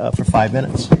 Gingrey for 5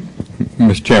 minutes.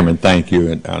 Mr. Chairman, thank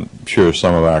you. And I'm sure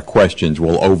some of our questions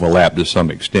will overlap to some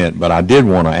extent, but I did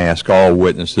want to ask all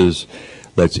witnesses,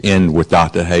 let's end with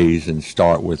Dr. Hayes and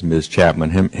start with Ms.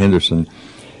 Chapman-Henderson.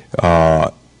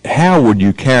 How would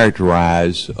you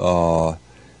characterize the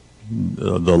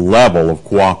level of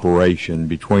cooperation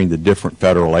between the different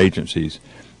federal agencies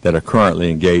that are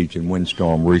currently engaged in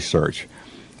windstorm research?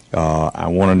 I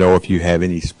want to know if you have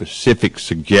any specific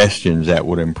suggestions that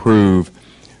would improve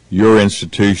your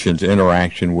institution's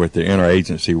interaction with the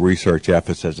interagency research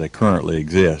efforts as they currently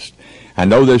exist. I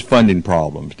know there's funding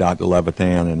problems. Dr.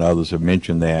 Levitan and others have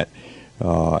mentioned that,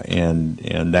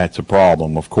 and that's a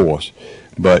problem, of course.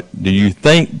 But do you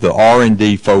think the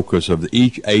R&D focus of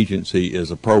each agency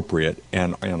is appropriate,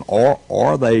 and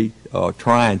are they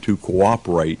trying to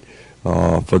cooperate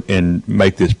and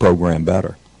make this program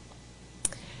better?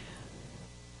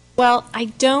 Well, I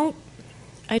don't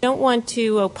want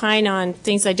to opine on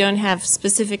things I don't have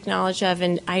specific knowledge of,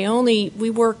 and we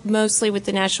work mostly with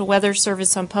the National Weather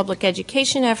Service on public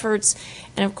education efforts,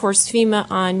 and of course FEMA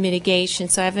on mitigation,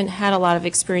 so I haven't had a lot of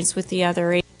experience with the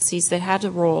other agencies that had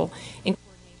a role in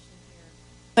coordination here.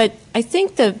 But I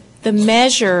think the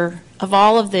measure of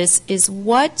all of this is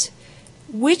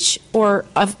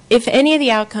if any of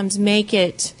the outcomes make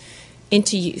it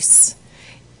into use,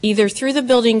 either through the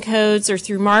building codes or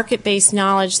through market-based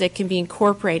knowledge that can be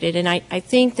incorporated. And I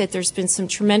think that there's been some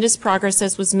tremendous progress,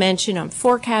 as was mentioned, on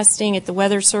forecasting at the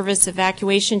Weather Service.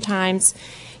 Evacuation times,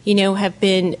 have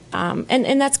been,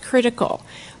 and that's critical.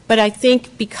 But I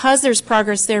think because there's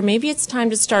progress there, maybe it's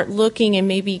time to start looking and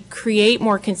maybe create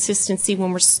more consistency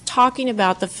when we're talking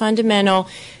about the fundamental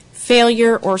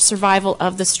failure or survival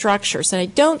of the structures. And I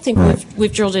don't think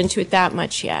we've drilled into it that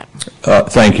much yet.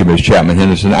 Thank you, Ms.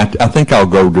 Chapman-Henderson. I think I'll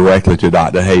go directly to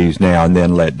Dr. Hayes now and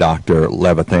then let Dr.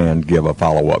 Levitan give a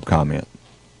follow-up comment.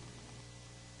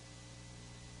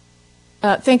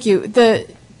 Thank you. The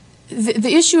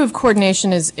issue of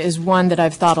coordination is one that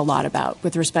I've thought a lot about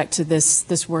with respect to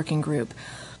this working group.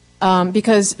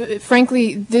 Because,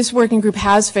 frankly, this working group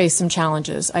has faced some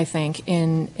challenges, I think,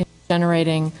 in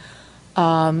generating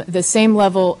the same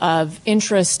level of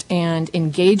interest and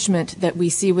engagement that we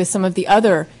see with some of the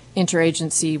other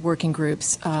interagency working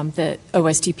groups that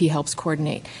OSTP helps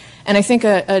coordinate. And I think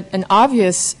an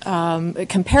obvious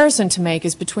comparison to make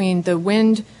is between the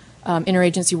Wind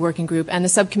Interagency Working Group and the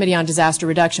Subcommittee on Disaster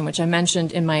Reduction, which I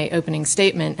mentioned in my opening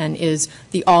statement and is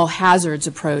the all hazards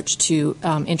approach to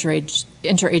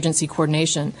interagency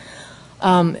coordination.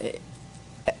 One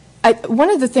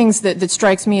of the things that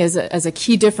strikes me as a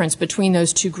key difference between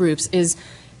those two groups is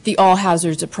the all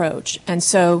hazards approach. And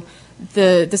so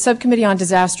the Subcommittee on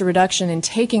Disaster Reduction, in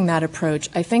taking that approach,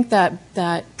 I think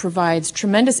that provides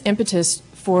tremendous impetus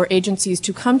for agencies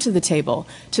to come to the table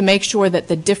to make sure that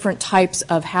the different types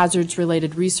of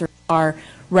hazards-related research are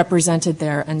represented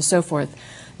there and so forth.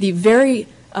 The very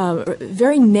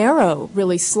narrow,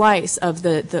 really, slice of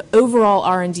the overall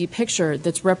R&D picture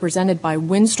that's represented by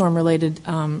windstorm-related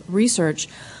research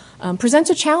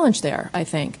presents a challenge there, I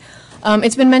think.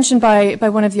 It's been mentioned by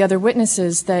one of the other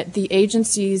witnesses that the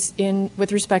agencies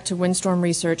with respect to windstorm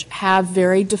research have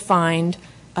very defined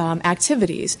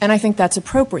activities, and I think that's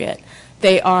appropriate.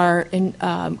 They are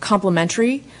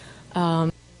complementary.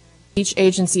 Each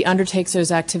agency undertakes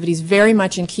those activities very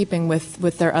much in keeping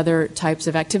with their other types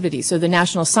of activities. So the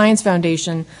National Science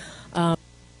Foundation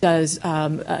has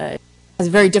a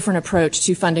very different approach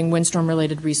to funding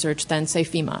windstorm-related research than, say,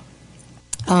 FEMA.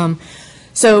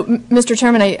 So, Mr.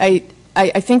 Chairman,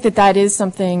 I think that is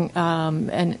something,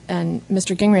 and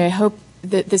Mr. Gingrey, I hope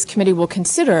that this committee will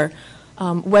consider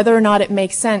whether or not it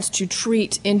makes sense to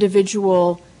treat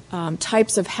individual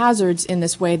types of hazards in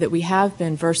this way that we have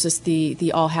been versus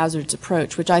the all hazards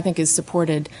approach, which I think is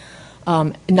supported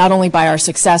not only by our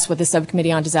success with the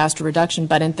Subcommittee on Disaster Reduction,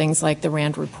 but in things like the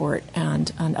RAND report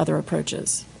and other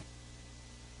approaches.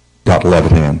 Dr.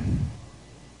 Levitan.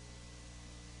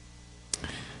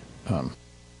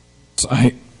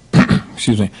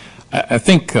 Excuse me. I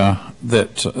think that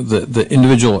the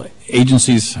individual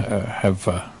agencies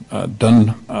have done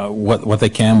what they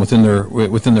can within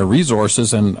their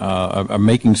resources and are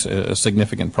making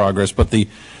significant progress. But the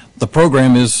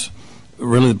program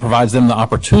really provides them the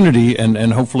opportunity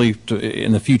and hopefully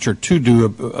in the future to do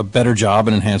a better job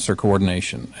and enhance their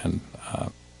coordination. And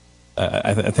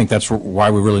I think that's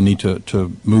why we really need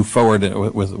to move forward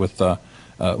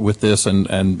with this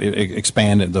and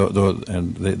expand the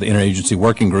interagency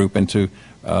working group and to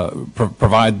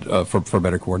provide for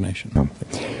better coordination.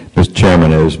 Mr.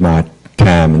 Chairman, as my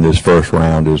time in this first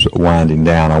round is winding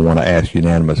down, I want to ask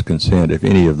unanimous consent if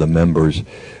any of the members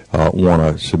want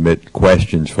to submit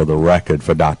questions for the record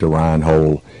for Dr.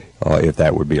 Reinhold, if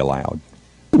that would be allowed.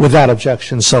 Without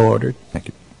objection, so ordered. Thank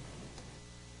you.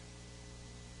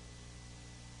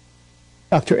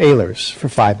 Dr. Ehlers for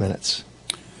 5 minutes.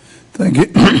 Thank you.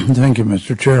 Thank you,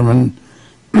 Mr. Chairman.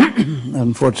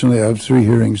 Unfortunately, I have 3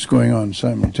 hearings going on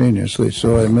simultaneously,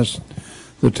 so I missed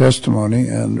the testimony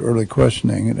and early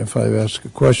questioning. And if I ask a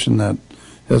question that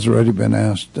has already been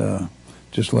asked,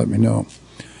 just let me know,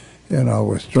 and I'll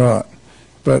withdraw it.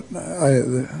 But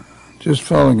just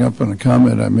following up on a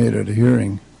comment I made at a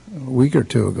hearing a week or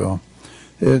 2 ago,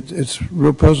 it's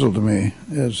real puzzle to me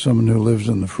as someone who lives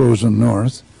in the frozen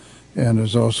north and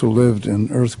has also lived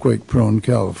in earthquake-prone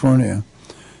California.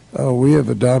 We have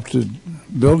adopted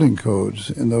building codes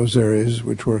in those areas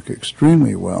which work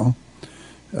extremely well.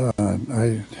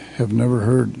 I have never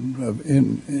heard of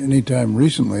any time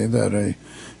recently that a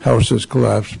house has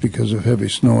collapsed because of heavy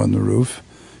snow on the roof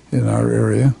in our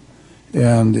area.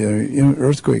 And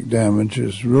earthquake damage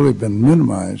has really been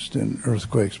minimized in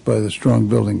earthquakes by the strong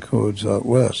building codes out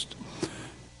west.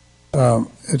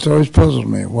 It's always puzzled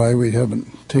me why we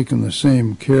haven't taken the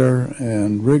same care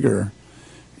and rigor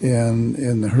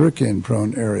in the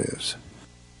hurricane-prone areas.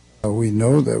 We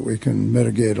know that we can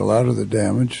mitigate a lot of the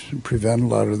damage, prevent a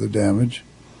lot of the damage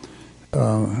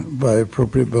by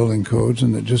appropriate building codes,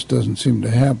 and it just doesn't seem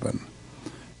to happen.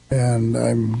 And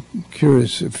I'm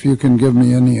curious if you can give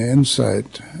me any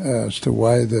insight as to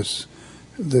why this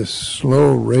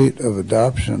slow rate of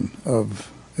adoption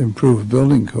of improved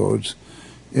building codes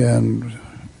in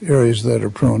areas that are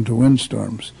prone to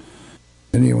windstorms.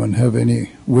 Anyone have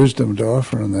any wisdom to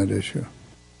offer on that issue?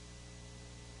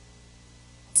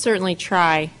 Certainly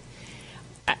try.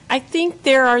 I think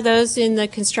there are those in the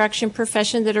construction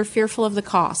profession that are fearful of the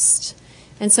cost.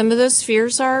 And some of those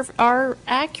fears are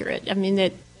accurate. I mean,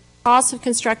 that cost of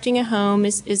constructing a home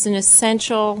is an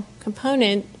essential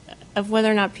component of whether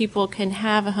or not people can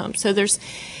have a home. So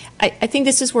I think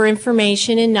this is where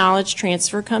information and knowledge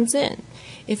transfer comes in.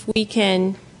 If we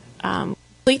can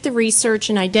complete the research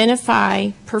and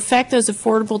identify, perfect those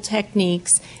affordable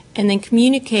techniques, and then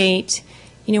communicate,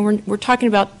 we're talking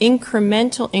about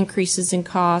incremental increases in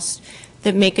cost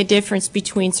that make a difference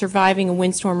between surviving a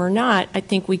windstorm or not, I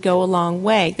think we go a long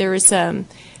way. There is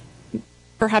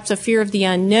perhaps a fear of the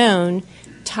unknown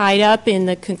tied up in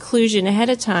the conclusion ahead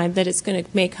of time that it's going to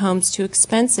make homes too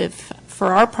expensive.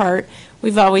 For our part,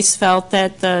 we've always felt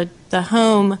that the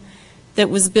home that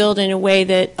was built in a way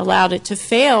that allowed it to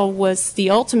fail was the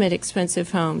ultimate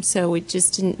expensive home. So it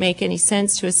just didn't make any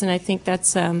sense to us, and I think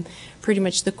that's pretty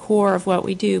much the core of what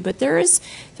we do. But there's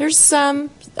some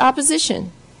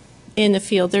opposition in the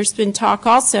field. There's been talk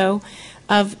also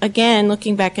of, again,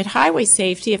 looking back at highway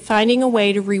safety, of finding a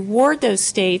way to reward those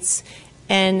states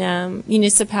and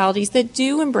municipalities that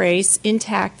do embrace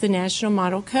intact the national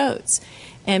model codes,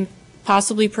 and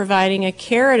possibly providing a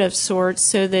carrot of sorts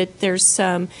so that there's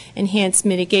some enhanced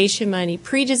mitigation money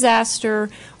pre-disaster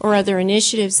or other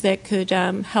initiatives that could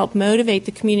help motivate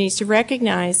the communities to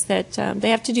recognize that they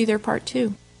have to do their part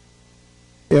too.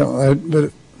 Yeah,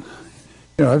 but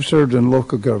I've served in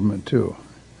local government too.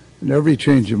 And every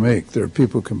change you make, there are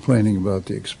people complaining about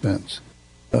the expense,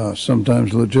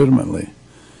 sometimes legitimately.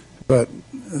 But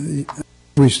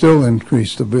we still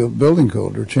increase the building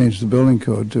code or change the building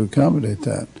code to accommodate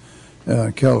that.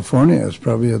 California has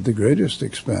probably had the greatest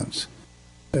expense.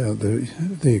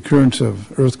 The occurrence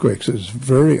of earthquakes is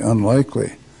very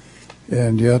unlikely,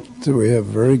 and yet we have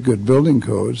very good building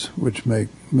codes which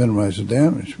minimize the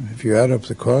damage. If you add up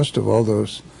the cost of all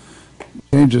those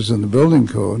changes in the building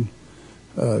code,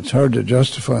 it's hard to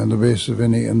justify on the basis of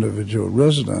any individual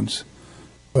residence,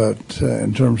 but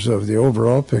in terms of the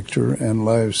overall picture and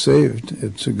lives saved,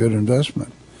 it's a good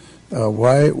investment.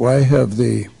 Why have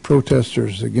the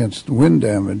protesters against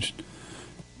wind-damaged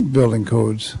building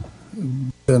codes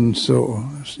been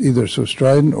either so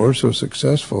strident or so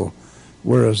successful,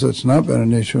 whereas it's not been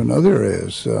an issue in other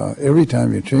areas? Every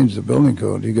time you change the building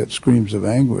code, you get screams of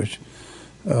anguish,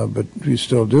 but you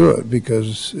still do it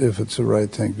because if it's the right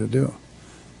thing to do.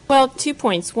 Well, 2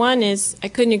 points. One is I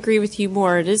couldn't agree with you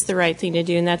more. It is the right thing to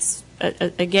do, and that's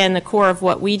again, the core of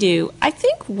what we do. I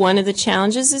think one of the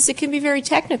challenges is it can be very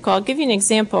technical. I'll give you an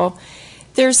example.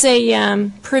 There's a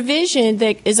provision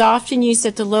that is often used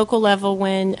at the local level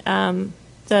when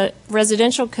the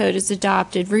residential code is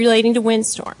adopted relating to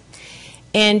windstorm.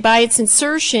 And by its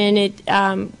insertion, it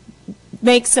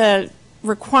makes a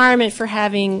requirement for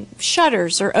having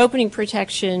shutters or opening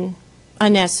protection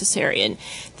unnecessary. And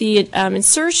the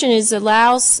insertion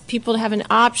allows people to have an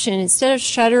option. Instead of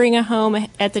shuttering a home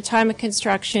at the time of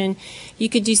construction, you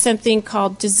could do something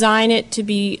called design it to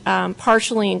be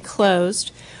partially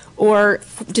enclosed, or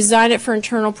design it for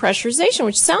internal pressurization,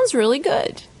 which sounds really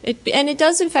good. And it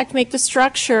does, in fact, make the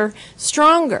structure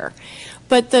stronger.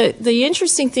 But the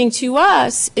interesting thing to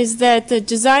us is that the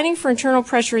designing for internal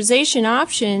pressurization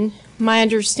option my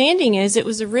understanding is it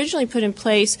was originally put in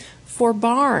place for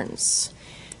barns,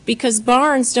 because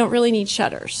barns don't really need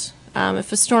shutters.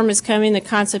 If a storm is coming, the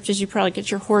concept is you probably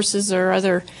get your horses or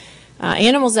other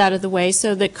animals out of the way,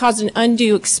 so that caused an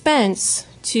undue expense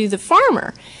to the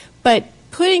farmer. But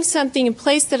putting something in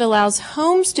place that allows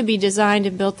homes to be designed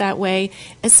and built that way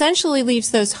essentially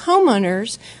leaves those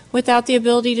homeowners without the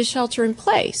ability to shelter in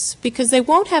place, because they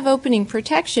won't have opening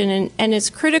protection. And as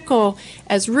critical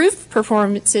as roof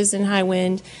performance is in high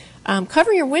wind,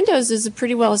 covering your windows is a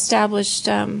pretty well established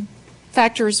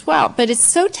factor as well. But it's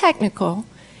so technical,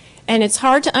 and it's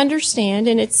hard to understand,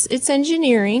 and it's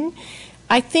engineering.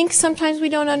 I think sometimes we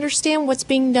don't understand what's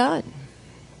being done.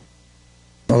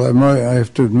 Well, I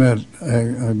have to admit,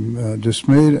 I'm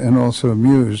dismayed and also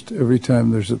amused every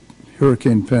time there's a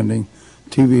hurricane pending.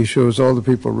 TV shows all the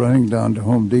people running down to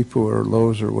Home Depot or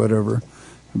Lowe's or whatever,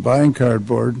 buying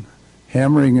cardboard,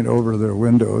 hammering it over their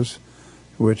windows,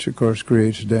 which of course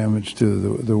creates damage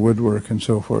to the woodwork and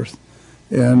so forth,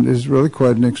 and is really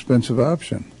quite an expensive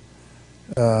option.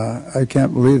 I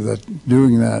can't believe that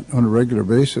doing that on a regular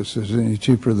basis is any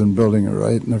cheaper than building it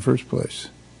right in the first place.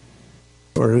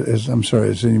 Or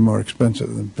is any more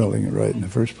expensive than building it right in the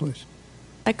first place.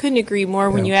 I couldn't agree more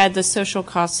when you add the social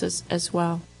costs as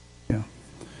well. Yeah.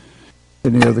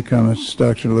 Any other comments,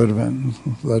 Dr.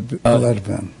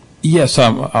 Levitan? Yes,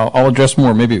 I'll address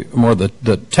maybe more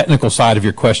the technical side of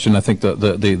your question. I think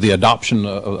the adoption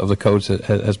of the codes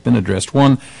has been addressed.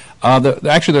 One,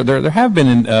 actually there have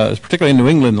been, particularly in New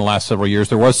England in the last several years,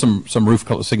 there was some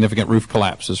significant roof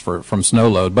collapses from snow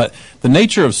load. But the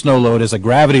nature of snow load is a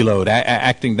gravity load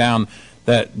acting down.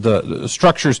 That the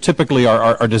structures typically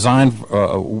are designed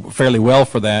fairly well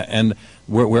for that, and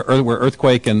where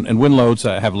earthquake and wind loads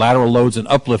have lateral loads and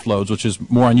uplift loads, which is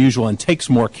more unusual and takes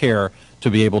more care to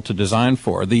be able to design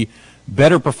for. The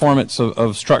better performance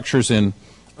of structures in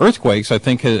earthquakes, I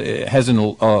think, has in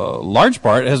large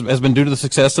part has been due to the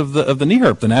success of the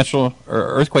NEHRP, the National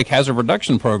Earthquake Hazard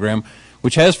Reduction Program,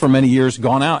 which has for many years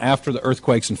gone out after the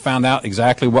earthquakes and found out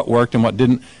exactly what worked and what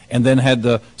didn't, and then had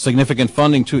the significant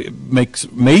funding to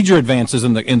make major advances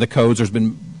in the codes. There's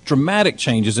been dramatic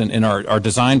changes in our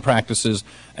design practices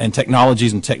and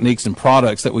technologies and techniques and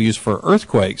products that we use for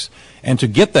earthquakes, and to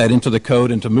get that into the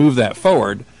code and to move that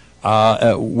forward,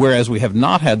 whereas we have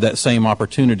not had that same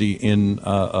opportunity in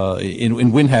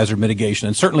wind hazard mitigation.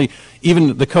 And certainly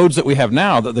even the codes that we have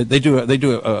now, they do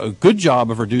a good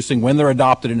job of reducing when they're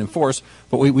adopted and enforced,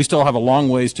 but we still have a long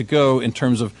ways to go in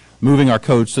terms of moving our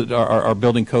codes, our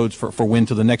building codes for wind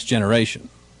to the next generation.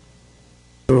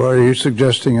 So are you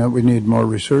suggesting that we need more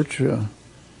research?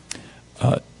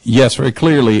 Yes, very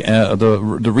clearly,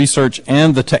 the research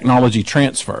and the technology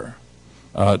transfer.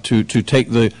 To take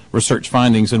the research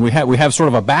findings, and we have sort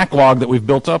of a backlog that we've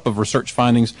built up of research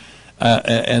findings,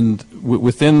 and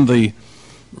within the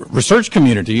research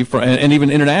community, and even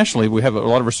internationally, we have a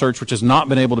lot of research which has not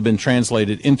been able to be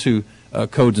translated into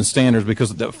codes and standards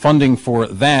because the funding for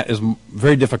that is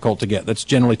very difficult to get. That's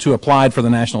generally too applied for the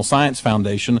National Science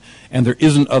Foundation, and there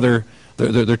isn't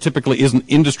there typically isn't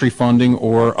industry funding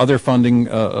or other funding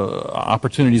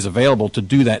opportunities available to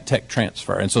do that tech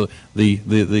transfer. And so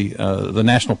the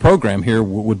national program here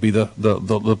would be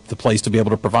the place to be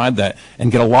able to provide that and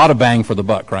get a lot of bang for the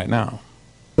buck right now.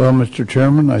 Well, Mr.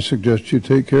 Chairman, I suggest you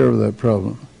take care of that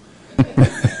problem.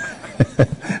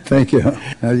 Thank you.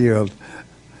 I yield.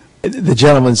 The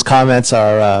gentleman's comments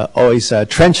are always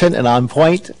trenchant and on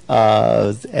point,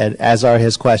 and as are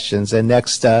his questions. And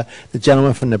next, the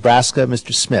gentleman from Nebraska,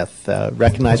 Mr. Smith,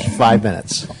 recognized for 5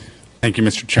 minutes. Thank you,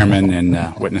 Mr. Chairman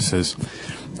and witnesses.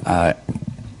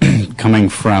 Coming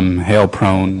from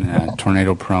hail-prone,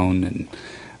 tornado-prone, and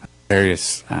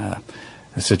various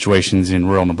situations in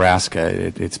rural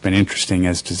Nebraska, it's been interesting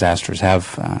as disasters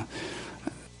have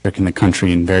stricken the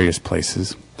country in various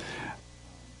places.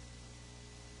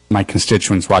 My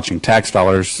constituents watching tax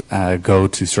dollars go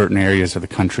to certain areas of the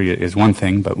country is one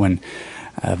thing, but when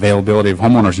availability of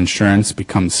homeowners insurance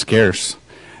becomes scarce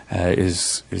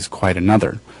is quite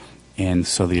another. And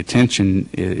so the attention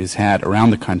is had around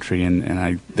the country,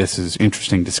 and this is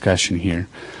interesting discussion here.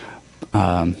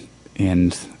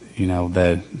 And you know,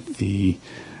 the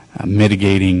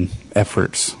mitigating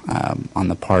efforts on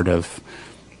the part of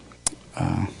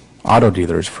auto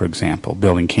dealers, for example,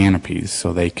 building canopies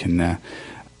so they can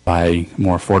buy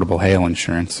more affordable hail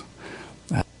insurance.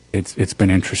 It's been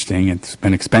interesting. It's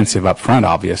been expensive up front,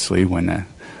 obviously, when an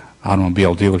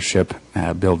automobile dealership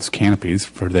builds canopies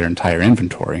for their entire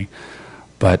inventory,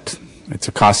 but it's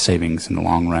a cost savings in the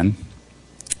long run,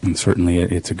 and certainly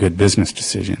it's a good business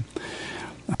decision.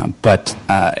 But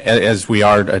as we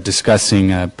are discussing,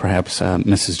 perhaps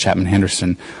Mrs.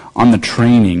 Chapman-Henderson, on the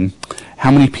training,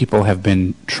 how many people have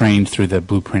been trained through the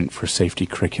Blueprint for Safety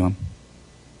curriculum?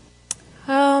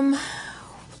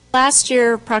 Last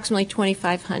year, approximately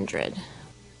 2,500.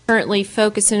 Currently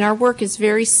focused, and our work is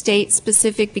very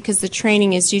state-specific because the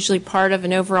training is usually part of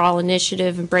an overall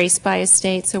initiative embraced by a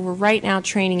state. So we're right now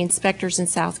training inspectors in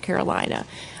South Carolina.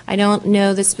 I don't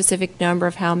know the specific number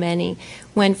of how many.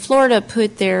 When Florida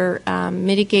put their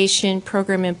mitigation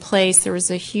program in place, there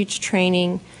was a huge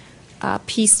training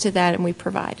piece to that, and we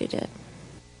provided it.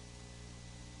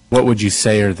 What would you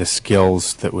say are the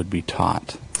skills that would be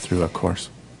taught through a course?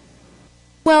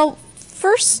 Well,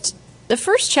 the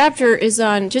first chapter is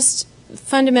on just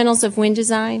fundamentals of wind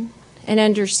design and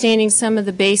understanding some of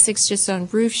the basics just on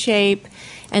roof shape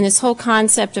and this whole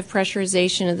concept of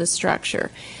pressurization of the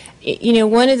structure. You know,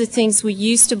 one of the things we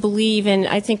used to believe, and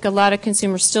I think a lot of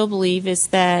consumers still believe, is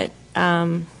that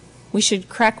we should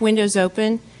crack windows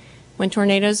open when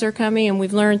tornadoes are coming, and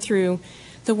we've learned through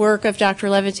the work of Dr.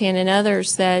 Levitan and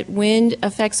others that wind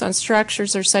effects on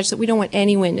structures are such that we don't want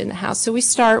any wind in the house. So we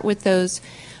start with those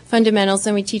fundamentals,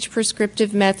 and we teach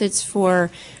prescriptive methods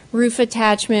for roof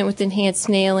attachment with enhanced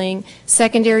nailing,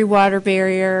 secondary water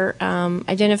barrier,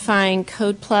 identifying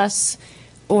code plus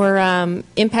or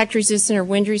impact resistant or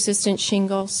wind resistant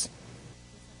shingles.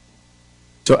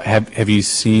 So have you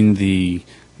seen the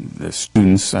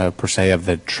students per se of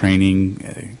the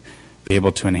training be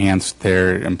able to enhance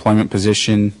their employment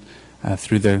position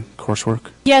through the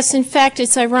coursework? Yes, in fact,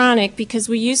 it's ironic because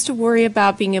we used to worry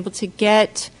about being able to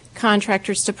get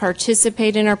contractors to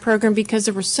participate in our program because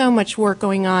there was so much work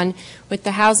going on with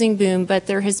the housing boom, but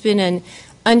there has been an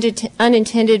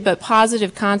unintended but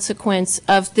positive consequence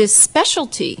of this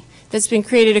specialty that's been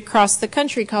created across the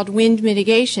country called wind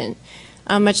mitigation.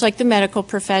 Much like the medical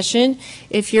profession,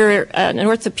 if you're an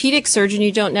orthopedic surgeon,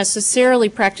 you don't necessarily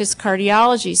practice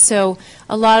cardiology. So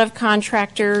a lot of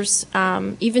contractors,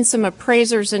 even some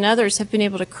appraisers and others, have been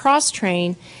able to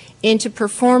cross-train into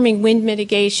performing wind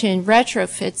mitigation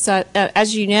retrofits.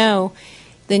 As you know,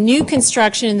 the new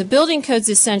construction and the building code is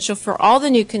essential for all the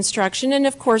new construction and,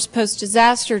 of course,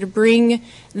 post-disaster to bring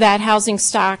that housing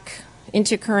stock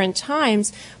into current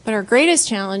times, but our greatest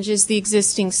challenge is the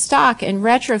existing stock and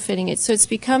retrofitting it. So it's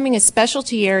becoming a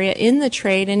specialty area in the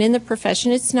trade and in the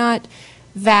profession. It's not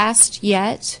vast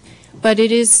yet, but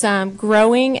it is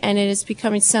growing, and it is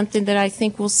becoming something that I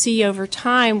think we'll see over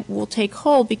time will take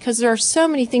hold because there are so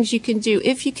many things you can do.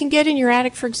 If you can get in your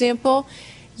attic, for example,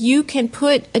 you can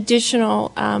put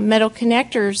additional metal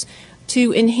connectors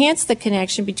to enhance the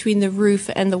connection between the roof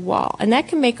and the wall, and that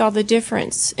can make all the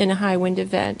difference in a high wind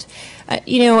event.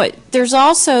 You know, there's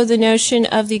also the notion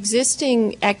of the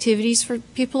existing activities for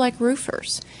people like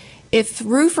roofers. If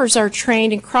roofers are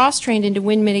trained and cross-trained into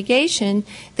wind mitigation,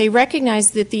 they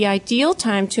recognize that the ideal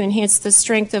time to enhance the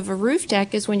strength of a roof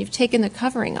deck is when you've taken the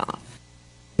covering off.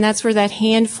 And that's where that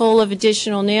handful of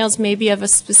additional nails, maybe of a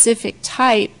specific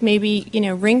type, maybe, you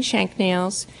know, ring shank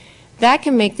nails, that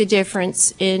can make the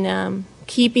difference in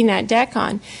keeping that deck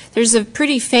on. There's a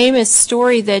pretty famous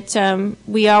story that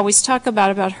we always talk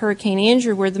about Hurricane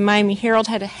Andrew, where the Miami Herald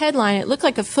had a headline. It looked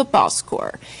like a football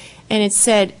score, and it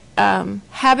said,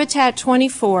 Habitat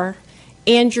 24,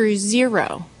 Andrew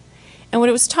 0. And what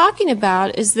it was talking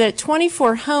about is that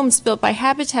 24 homes built by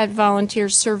Habitat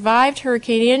volunteers survived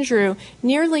Hurricane Andrew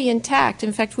nearly intact.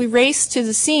 In fact, we raced to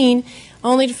the scene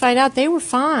only to find out they were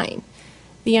fine.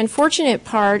 The unfortunate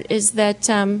part is that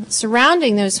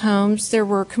surrounding those homes, there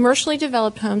were commercially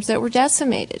developed homes that were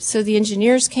decimated. So the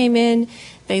engineers came in,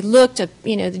 they looked at,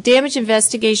 you know, the damage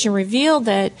investigation revealed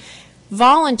that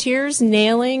volunteers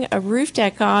nailing a roof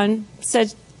deck on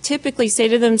typically say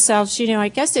to themselves, you know, I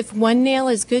guess if one nail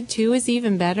is good, two is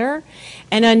even better,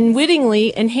 and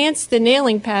unwittingly enhance the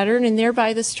nailing pattern and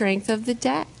thereby the strength of the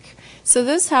deck. So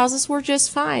those houses were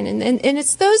just fine. And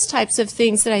it's those types of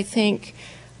things that I think,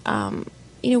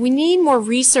 you know, we need more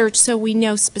research so we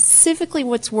know specifically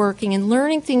what's working, and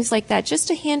learning things like that, just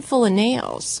a handful of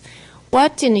nails.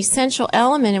 What an essential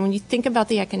element, and when you think about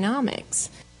the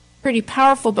economics, pretty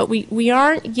powerful, but we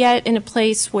aren't yet in a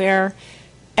place where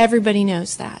everybody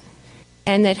knows that,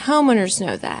 and that homeowners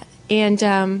know that,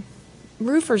 and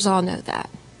roofers all know that.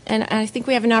 And I think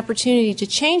we have an opportunity to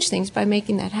change things by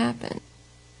making that happen.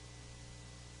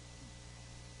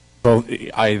 Well,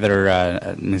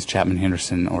 either Ms.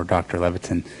 Chapman-Henderson or Dr.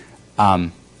 Levitan,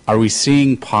 are we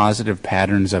seeing positive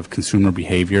patterns of consumer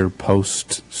behavior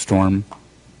post-storm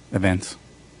events?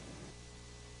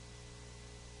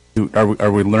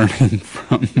 Are we learning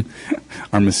from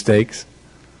our mistakes?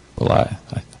 Well,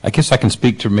 I guess I can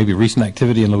speak to maybe recent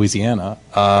activity in Louisiana.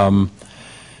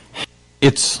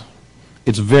 it's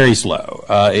very slow.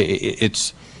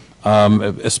 It's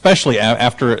especially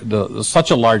after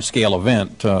such a large scale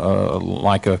event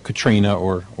like a Katrina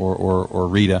or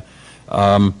Rita.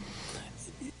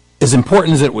 As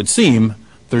important as it would seem,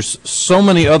 there's so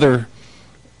many other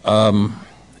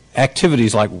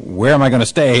activities like where am I going to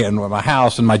stay and my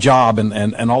house and my job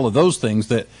and all of those things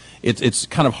that it's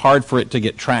kind of hard for it to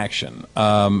get traction.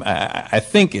 I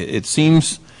think it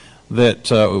seems that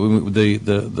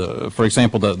for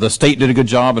example, the state did a good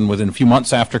job, and within a few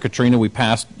months after Katrina, we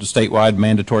passed the statewide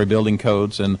mandatory building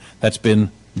codes, and that's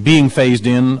been being phased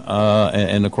in,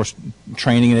 and of course,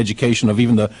 training and education of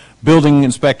even the building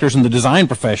inspectors and the design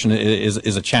profession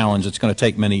is a challenge. It's going to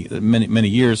take many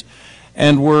years,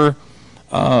 and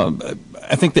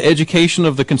I think the education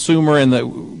of the consumer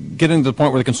and getting to the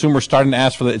point where the consumer is starting to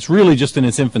ask for that, it's really just in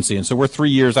its infancy. And so we're 3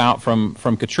 years out from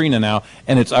Katrina now,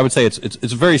 and I would say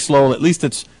it's very slow. At least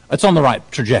it's on the right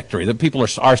trajectory. That people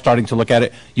are starting to look at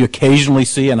it. You occasionally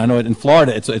see, and I know in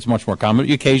Florida it's much more common.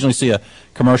 You occasionally see a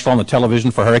commercial on the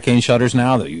television for hurricane shutters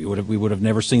now that we would have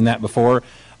never seen that before.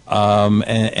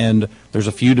 And there's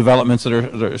a few developments that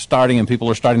are starting, and people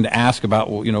are starting to ask about,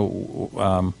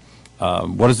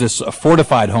 what is this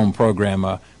fortified home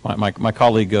program? My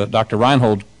colleague, Dr.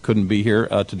 Reinhold, couldn't be here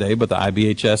today, but the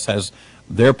IBHS has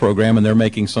their program, and they're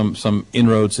making some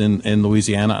inroads in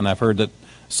Louisiana, and I've heard that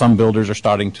some builders are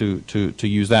starting to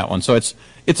use that one. So it's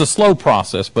a slow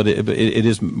process, but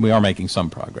we are making some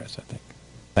progress, I think.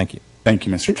 Thank you. Thank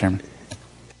you, Mr. Chairman.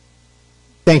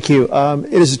 Thank you.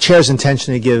 It is the chair's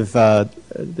intention to give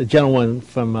the gentleman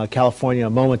from California a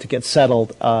moment to get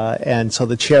settled, and so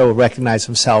the chair will recognize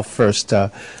himself first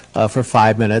for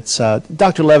 5 minutes.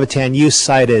 Dr. Levitan, you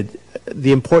cited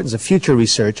the importance of future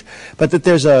research, but that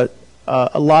there's a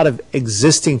lot of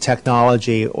existing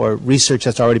technology or research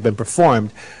that's already been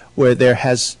performed where there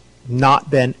has not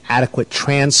been adequate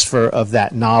transfer of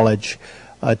that knowledge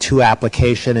to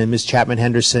application. And Ms.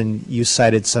 Chapman-Henderson, you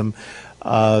cited some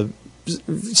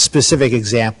specific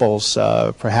examples,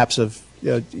 perhaps of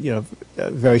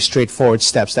very straightforward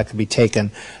steps that could be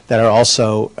taken that are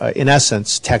also, in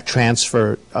essence, tech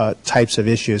transfer types of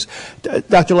issues.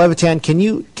 Dr. Levitan, can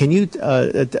you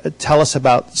tell us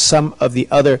about some of the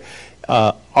other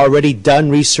already done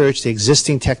research, the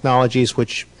existing technologies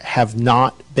which have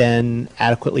not been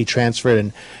adequately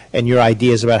transferred, and your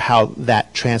ideas about how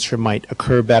that transfer might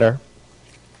occur better?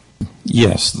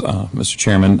 Yes, Mr.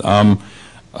 Chairman.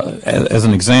 As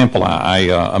an example,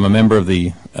 I'm a member of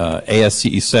the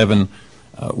ASCE 7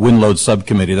 wind load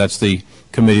subcommittee. That's the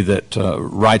committee that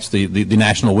writes the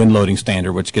national wind loading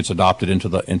standard, which gets adopted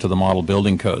into the model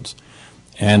building codes.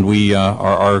 And we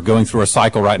are going through a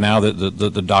cycle right now that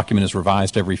the document is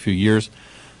revised every few years.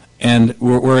 And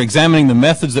we're examining the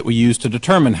methods that we use to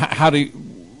determine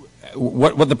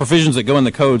what the provisions that go in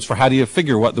the codes for how do you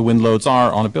figure what the wind loads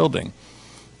are on a building.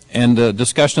 And the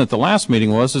discussion at the last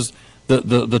meeting was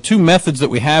the two methods that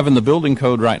we have in the building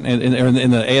code right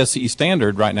in the ASCE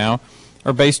standard right now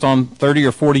are based on 30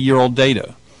 or 40-year-old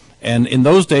data. And in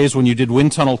those days, when you did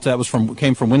wind tunnel,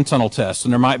 came from wind tunnel tests,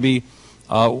 and there might be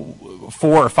 4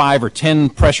 or 5 or 10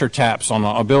 pressure taps on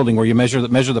a building where you measure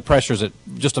the pressures at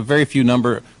just a very few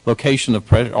location of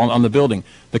pressure on the building.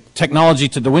 The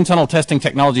wind tunnel testing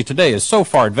technology today is so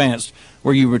far advanced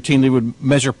where you routinely would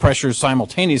measure pressures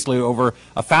simultaneously over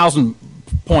 1,000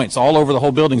 points all over the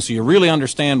whole building, so you really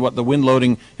understand what the wind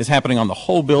loading is happening on the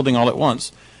whole building all at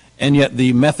once. And yet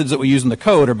the methods that we use in the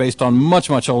code are based on much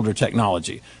older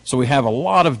technology. So we have a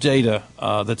lot of data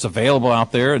that's available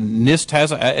out there. And NIST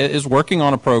is working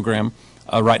on a program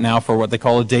right now for what they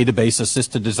call a database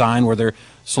assisted design, where they're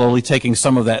slowly taking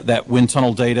some of that wind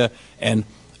tunnel data and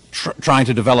trying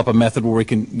to develop a method where we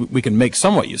can make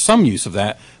some use of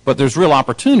that. But there's real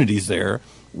opportunities there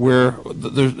where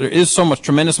there is so much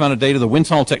tremendous amount of data. The wind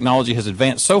tunnel technology has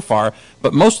advanced so far,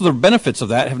 but most of the benefits of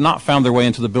that have not found their way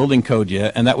into the building code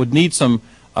yet, and that would need some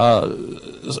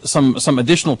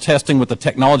additional testing with the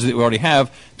technology that we already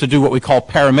have to do what we call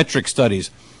parametric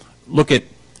studies. Look at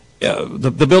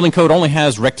the building code only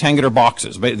has rectangular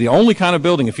boxes. The only kind of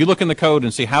building, if you look in the code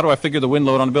and see how do I figure the wind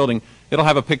load on a building, it'll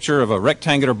have a picture of a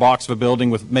rectangular box of a building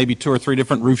with maybe 2 or 3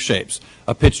 different roof shapes,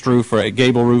 a pitched roof or a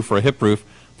gable roof or a hip roof.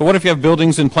 But what if you have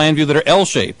buildings in plan view that are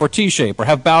L-shaped or T-shaped or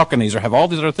have balconies or have all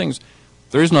these other things?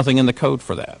 There is nothing in the code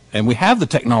for that. And we have the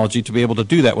technology to be able to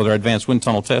do that with our advanced wind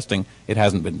tunnel testing. It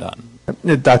hasn't been done.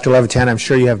 Dr. Levitan, I'm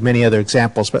sure you have many other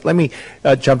examples, but let me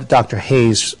jump to Dr.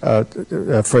 Hayes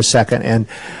for a second. And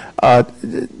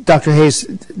Dr. Hayes,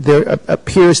 there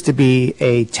appears to be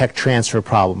a tech transfer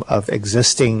problem of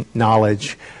existing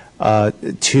knowledge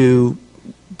to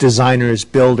designers,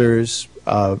 builders,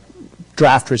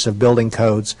 drafters of building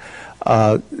codes.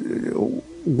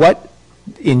 What,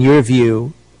 in your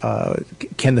view,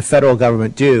 can the federal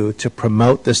government do to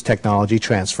promote this technology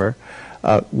transfer?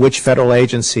 Which federal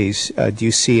agencies do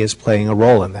you see as playing a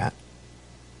role in that?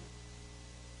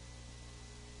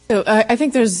 So I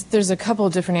think there's a couple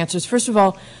of different answers. First of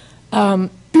all,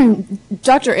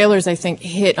 Dr. Ehlers, I think,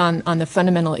 hit on the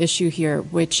fundamental issue here,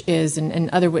 which is, and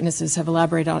other witnesses have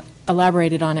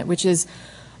elaborated on it, which is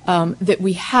that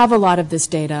we have a lot of this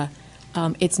data.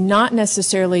 It's not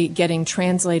necessarily getting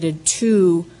translated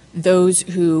to those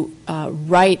who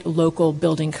write local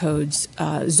building codes,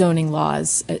 zoning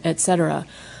laws, et cetera.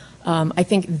 I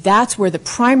think that's where the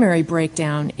primary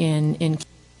breakdown in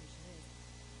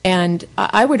and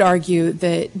I would argue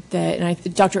that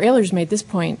and Dr. Ehlers made this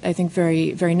point, I think,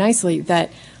 very, very nicely, that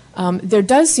there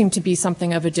does seem to be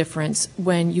something of a difference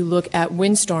when you look at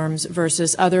windstorms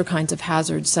versus other kinds of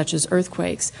hazards, such as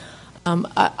earthquakes.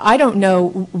 I don't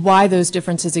know why those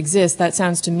differences exist. That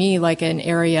sounds to me like an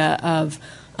area of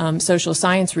social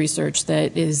science research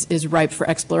that is ripe for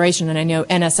exploration, and I know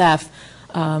NSF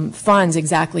funds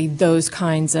exactly those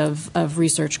kinds of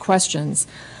research questions.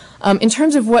 In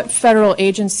terms of what federal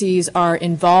agencies are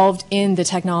involved in the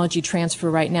technology transfer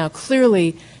right now,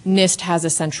 clearly NIST has a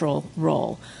central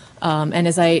role. And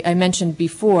as I mentioned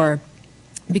before,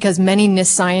 because many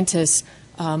NIST scientists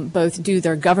both do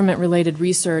their government-related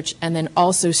research and then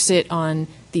also sit on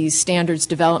these standards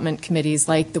development committees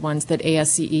like the ones that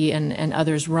ASCE and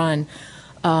others run,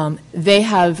 they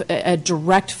have a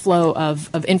direct flow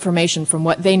of information from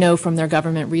what they know from their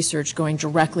government research going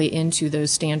directly into those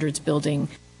standards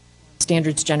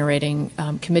generating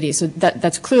committees. So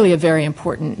that's clearly a very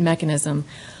important mechanism.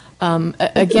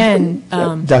 Again,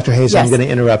 Dr. Hayes, yes. I'm going to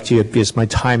interrupt you because my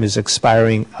time is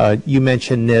expiring. You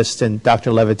mentioned NIST, and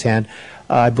Dr. Levitan,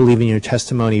 I believe in your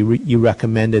testimony you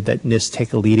recommended that NIST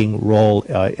take a leading role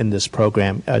in this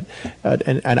program.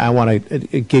 And I want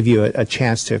to give you a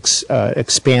chance to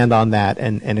expand on that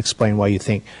and explain why you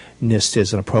think NIST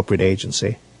is an appropriate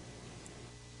agency.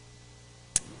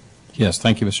 Yes,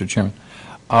 thank you, Mr. Chairman.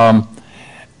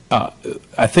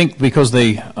 I think because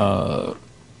they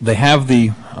have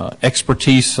the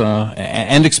expertise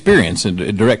and experience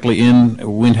directly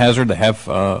in wind hazard. They have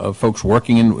folks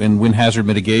working in wind hazard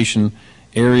mitigation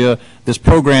area. This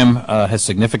program has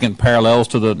significant parallels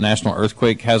to the National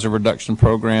Earthquake Hazard Reduction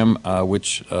Program,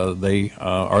 which they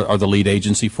are the lead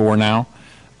agency for now.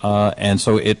 And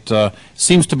so it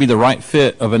seems to be the right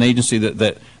fit of an agency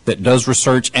that does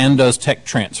research and does tech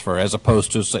transfer, as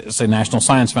opposed to, say, National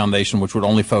Science Foundation, which would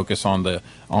only focus on the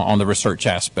research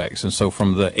aspects. And so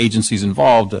from the agencies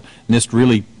involved, NIST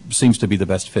really seems to be the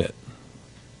best fit.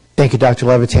 Thank you, Dr.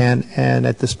 Levitan. And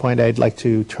at this point, I'd like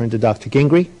to turn to Dr.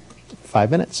 Gingrey. 5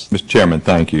 minutes. Mr. Chairman,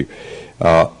 thank you.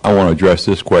 I want to address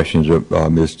this question to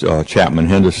Ms.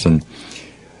 Chapman-Henderson.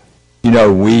 You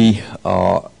know, we,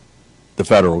 the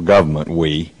federal government,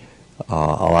 a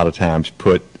lot of times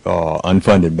put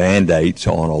unfunded mandates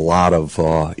on a lot of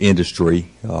industry.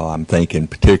 I'm thinking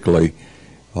particularly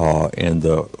in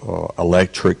the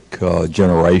electric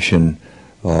generation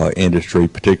industry,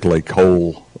 particularly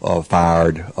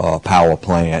coal-fired power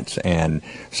plants, and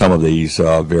some of these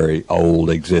very old,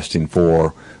 existing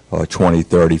for 20,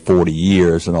 30, 40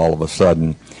 years, and all of a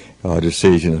sudden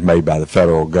decisions made by the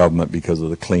federal government because of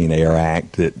the Clean Air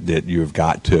Act that you've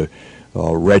got to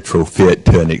retrofit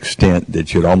to an extent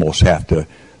that you'd almost have to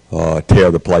tear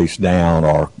the place down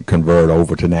or convert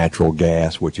over to natural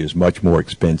gas, which is much more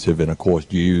expensive and, of course,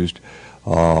 used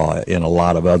in a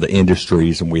lot of other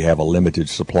industries, and we have a limited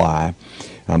supply.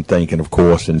 I'm thinking, of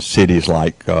course, in cities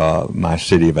like my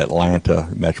city of Atlanta,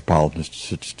 metropolitan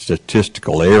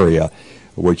statistical area,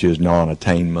 which is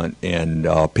non-attainment, and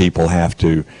people have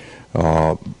to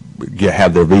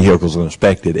have their vehicles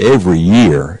inspected every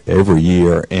year,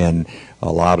 and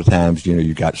a lot of times, you know,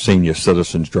 you've got senior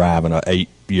citizens driving an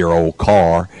 8-year-old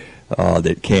car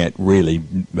that can't really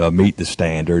meet the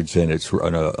standards, and it's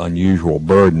an unusual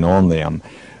burden on them.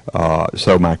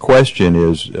 So my question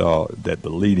is, that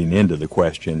leading into the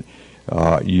question,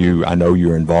 I know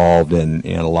you're involved in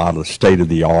a lot of the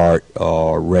state-of-the-art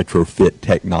retrofit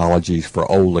technologies for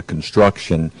older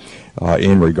construction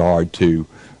in regard to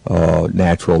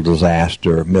natural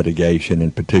disaster mitigation,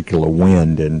 in particular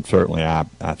wind, and certainly I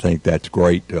think that's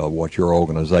great what your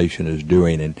organization is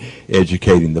doing in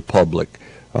educating the public.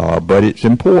 But it's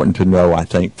important to know, I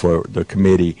think, for the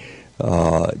committee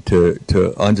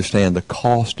to understand the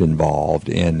cost involved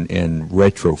in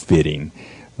retrofitting.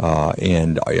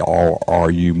 And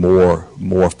are you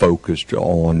more focused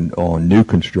on new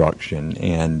construction,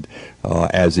 and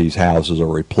as these houses are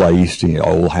replaced, you know,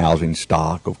 old housing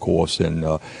stock, of course, and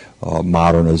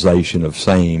modernization of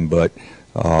same, but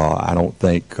I don't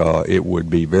think it would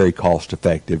be very cost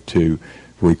effective to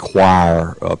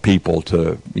require people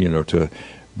to,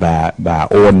 by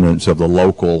ordinance of the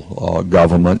local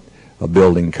government,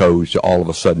 building codes, to all of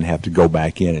a sudden have to go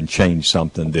back in and change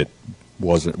something that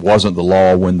wasn't the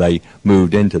law when they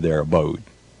moved into their abode.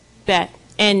 Bet.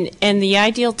 And the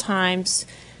ideal times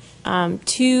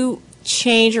to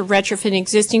change or retrofit an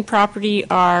existing property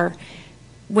are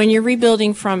when you're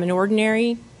rebuilding from an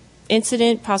ordinary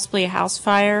incident, possibly a house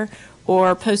fire,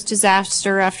 or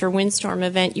post-disaster after a windstorm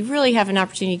event. You really have an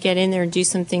opportunity to get in there and do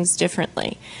some things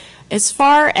differently. As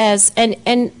far as, and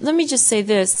let me just say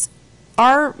this,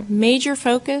 our major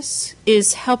focus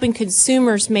is helping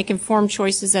consumers make informed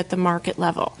choices at the market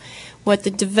level. What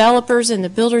the developers and the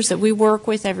builders that we work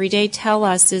with every day tell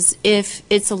us is if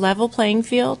it's a level playing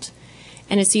field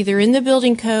and it's either in the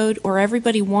building code or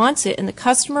everybody wants it and the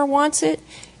customer wants it,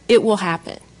 it will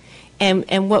happen.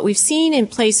 And what we've seen in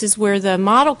places where the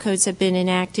model codes have been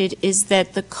enacted is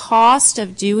that the cost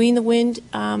of doing the wind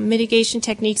mitigation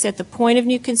techniques at the point of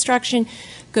new construction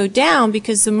go down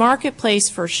because the marketplace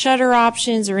for shutter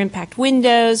options or impact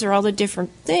windows or all the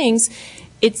different things,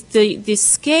 it's the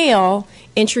scale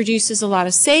introduces a lot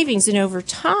of savings, and over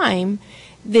time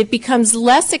it becomes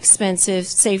less expensive,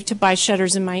 say, to buy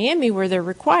shutters in Miami where they're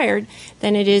required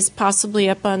than it is possibly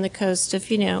up on the coast of,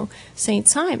 St.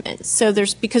 Simon. So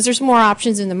because there's more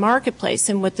options in the marketplace,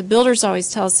 and what the builders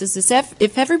always tell us is this,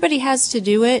 if everybody has to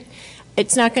do it,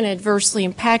 it's not going to adversely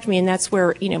impact me, and that's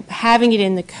where, having it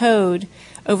in the code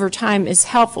over time is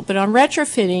helpful. But on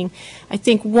retrofitting, I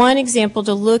think one example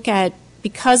to look at,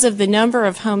 because of the number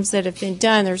of homes that have been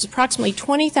done, there's approximately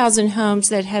 20,000 homes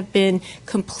that have been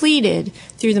completed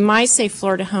through the MySafe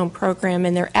Florida Home program,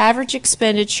 and their average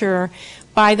expenditure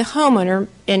by the homeowner,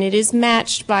 and it is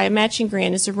matched by a matching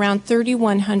grant, is around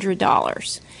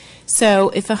 $3,100. So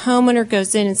if a homeowner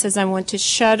goes in and says, I want to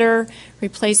shutter,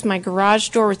 replace my garage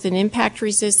door with an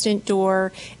impact-resistant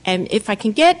door, and if I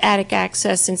can get attic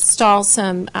access, install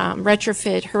some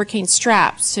retrofit hurricane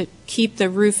straps to keep the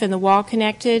roof and the wall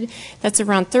connected, that's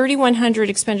around $3,100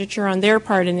 expenditure on their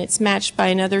part, and it's matched by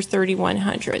another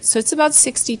 $3,100. So it's about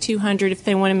 $6,200 if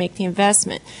they want to make the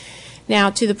investment. Now,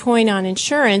 to the point on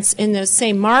insurance, in those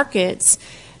same markets,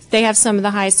 they have some of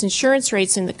the highest insurance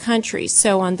rates in the country.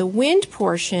 So on the wind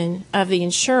portion of the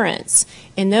insurance,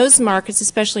 in those markets,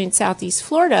 especially in Southeast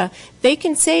Florida, they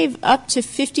can save up to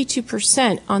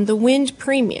 52% on the wind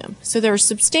premium. So there are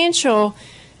substantial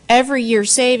every year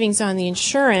savings on the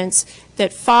insurance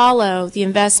that follow the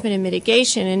investment in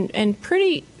mitigation, and in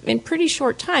pretty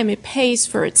short time it pays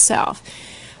for itself.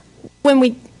 When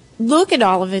we look at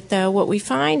all of it, though, what we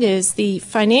find is the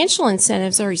financial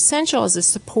incentives are essential as a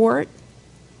support.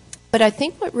 But I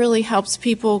think what really helps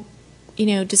people,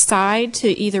 decide to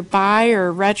either buy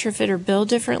or retrofit or build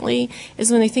differently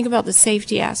is when they think about the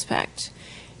safety aspect.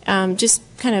 Just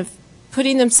kind of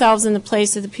putting themselves in the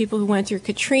place of the people who went through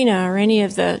Katrina or any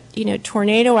of the,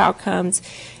 tornado outcomes.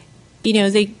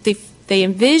 They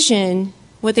envision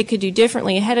what they could do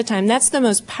differently ahead of time. That's the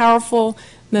most powerful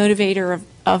motivator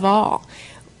of all.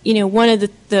 One of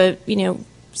the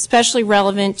especially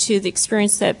relevant to the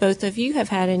experience that both of you have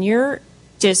had in your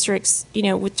districts,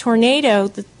 with tornado,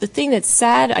 the thing that's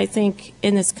sad, I think,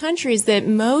 in this country is that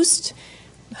most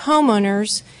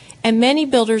homeowners and many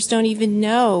builders don't even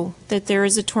know that there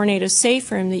is a tornado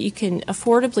safe room that you can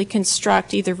affordably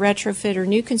construct, either retrofit or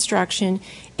new construction,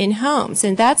 in homes.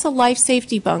 And that's a life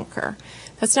safety bunker.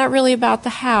 That's not really about the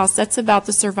house. That's about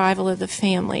the survival of the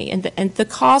family. And the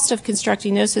cost of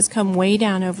constructing those has come way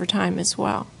down over time as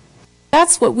well.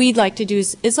 That's what we'd like to do,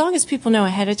 is as long as people know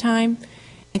ahead of time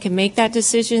and can make that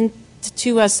decision,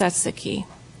 to us, that's the key.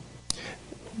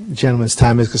 Gentleman's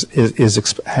time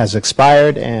has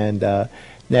expired, and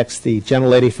next, the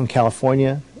gentlelady from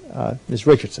California, Ms.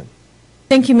 Richardson.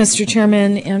 Thank you, Mr.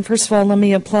 Chairman. And first of all, let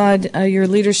me applaud your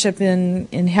leadership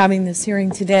in having this hearing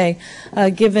today.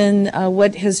 Given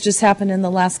what has just happened in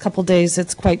the last couple days,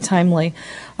 it's quite timely.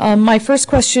 My first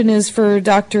question is for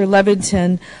Dr.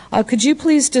 Levitan. Could you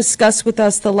please discuss with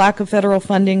us the lack of federal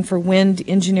funding for wind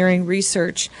engineering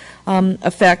research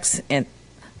effects and,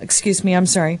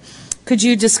 Could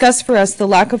you discuss for us the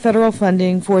lack of federal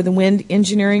funding for the wind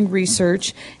engineering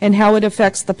research and how it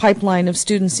affects the pipeline of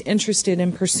students interested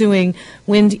in pursuing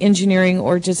wind engineering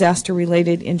or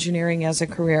disaster-related engineering as a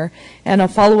career? And a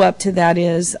follow-up to that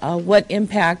is, what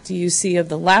impact do you see of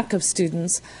the lack of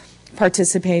students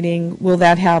participating will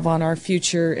that have on our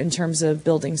future in terms of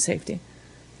building safety?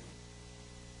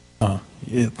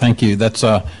 Thank you. That's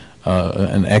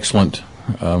an excellent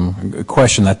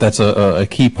question. That's a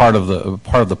key part of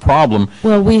the problem.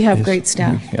 Well, we have great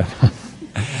staff. Yeah.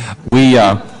 We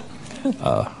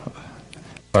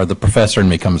or the professor in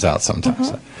me comes out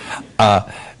sometimes.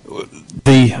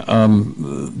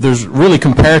 There's really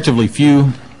comparatively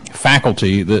few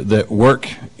faculty that work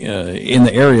in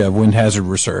the area of wind hazard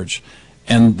research,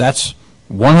 and that's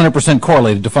 100%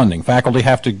 correlated to funding. Faculty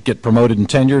have to get promoted and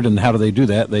tenured, and how do they do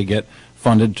that? They get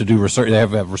funded to do research. They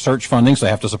have research funding, so they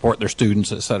have to support their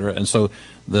students, et cetera. And so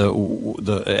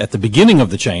at the beginning of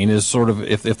the chain is sort of,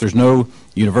 if there's no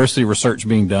university research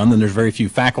being done, then there's very few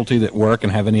faculty that work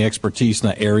and have any expertise in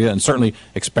that area. And certainly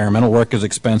experimental work is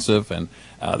expensive, and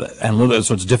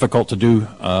so it's difficult to do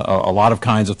a lot of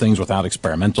kinds of things without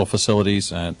experimental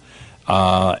facilities. And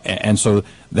so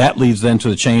that leads then to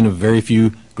the chain of very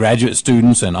few graduate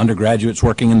students and undergraduates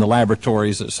working in the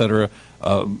laboratories, et cetera,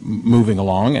 moving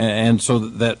along. And so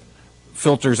that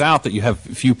filters out that you have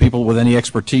few people with any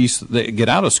expertise that get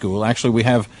out of school. Actually, we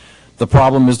have the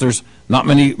problem is there's not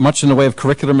much in the way of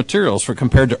curricular materials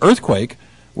compared to earthquake,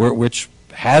 which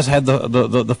has had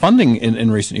the funding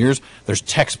in recent years. There's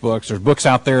textbooks, there's books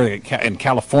out there. In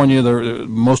California,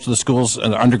 most of the schools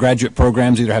and undergraduate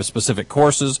programs either have specific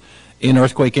courses in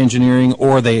earthquake engineering,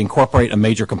 or they incorporate a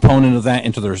major component of that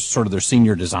into their their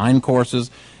senior design courses.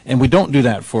 And we don't do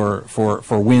that for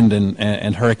wind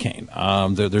and hurricane.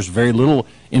 There's very little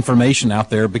information out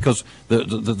there because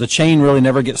the chain really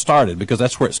never gets started, because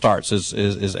that's where it starts is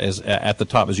at the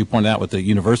top, as you pointed out, with the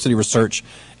university research,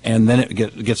 and then it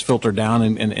gets filtered down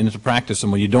and into practice.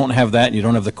 And when you don't have that, and you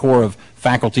don't have the core of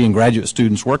faculty and graduate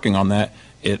students working on that,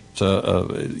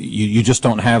 you just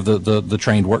don't have the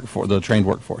trained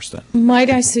workforce then. Might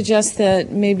I suggest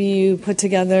that maybe you put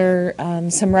together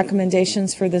some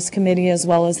recommendations for this committee as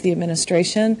well as the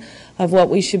administration of what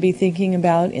we should be thinking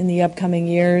about in the upcoming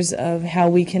years, of how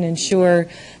we can ensure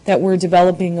that we're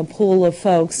developing a pool of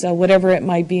folks, whatever it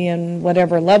might be and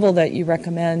whatever level that you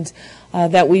recommend,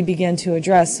 that we begin to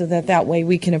address, so that way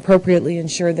we can appropriately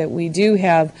ensure that we do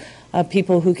have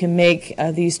people who can make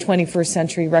these 21st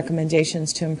century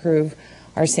recommendations to improve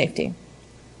our safety.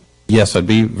 Yes, I'd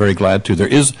be very glad to. There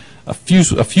is a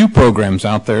few programs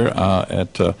out there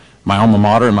at my alma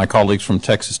mater, and my colleagues from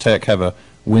Texas Tech have a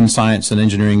Wind Science and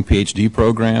Engineering PhD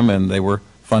program, and they were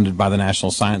funded by the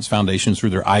National Science Foundation through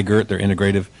their IGERT, their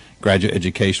Integrative Graduate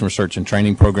Education Research and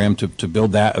Training Program, to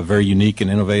build that, a very unique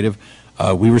and innovative.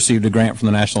 We received a grant from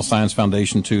the National Science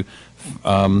Foundation to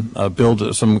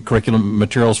build some curriculum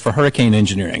materials for hurricane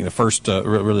engineering,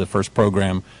 really the first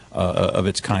program of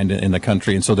its kind in the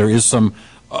country. And so there is some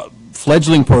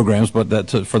fledgling programs, but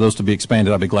for those to be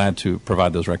expanded, I'd be glad to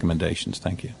provide those recommendations.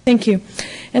 Thank you. Thank you.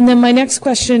 And then my next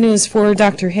question is for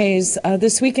Dr. Hayes.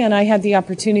 This weekend I had the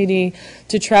opportunity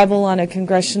to travel on a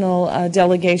congressional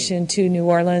delegation to New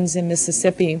Orleans in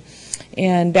Mississippi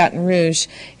and Baton Rouge,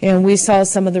 and we saw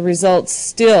some of the results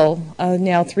still.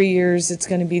 Now 3 years, it's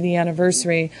going to be the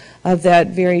anniversary of that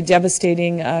very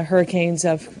devastating hurricanes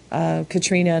of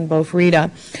Katrina and both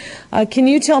Rita. Can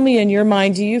you tell me, in your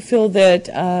mind, do you feel that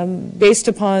based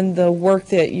upon the work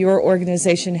that your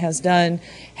organization has done,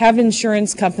 have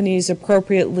insurance companies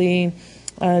appropriately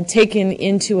taken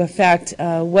into effect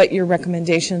what your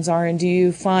recommendations are, and do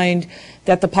you find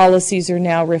that the policies are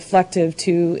now reflective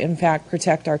to, in fact,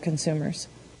 protect our consumers?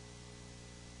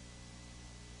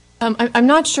 I'm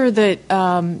not sure that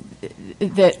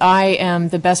that I am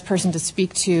the best person to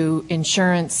speak to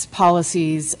insurance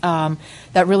policies.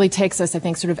 That really takes us, I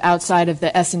think, sort of outside of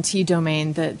the S&T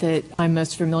domain that I'm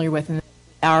most familiar with in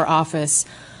our office.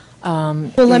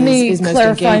 Well, let me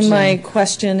clarify my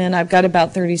question, and I've got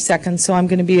about 30 seconds, so I'm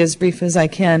going to be as brief as I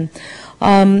can.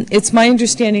 It's my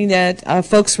understanding that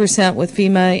folks were sent with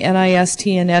FEMA,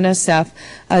 NIST, and NSF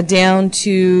down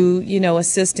to,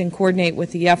 assist and coordinate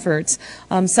with the efforts.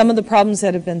 Some of the problems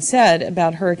that have been said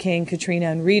about Hurricane Katrina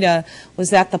and Rita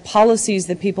was that the policies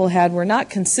that people had were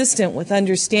not consistent with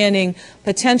understanding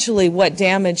potentially what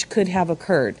damage could have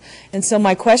occurred. And so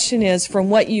my question is,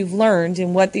 from what you've learned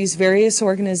and what these various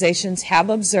organizations have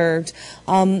observed,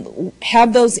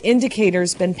 have those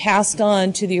indicators been passed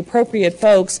on to the appropriate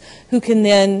folks who can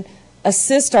then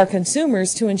assist our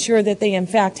consumers to ensure that they in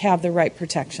fact have the right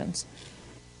protections?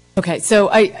 Okay, so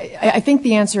I think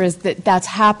the answer is that that's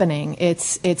happening.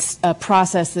 It's a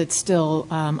process that's still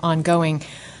ongoing.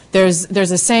 There's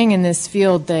a saying in this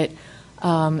field that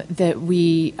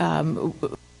we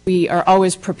are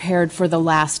always prepared for the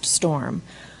last storm.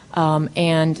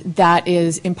 And that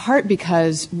is in part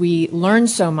because we learn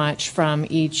so much from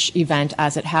each event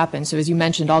as it happens. So as you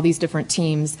mentioned, all these different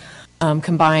teams,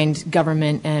 combined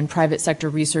government and private sector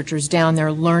researchers down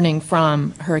there learning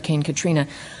from Hurricane Katrina.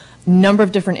 Number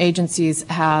of different agencies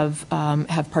have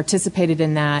participated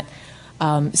in that.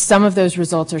 Some of those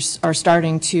results are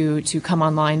starting to come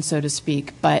online, so to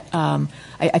speak, but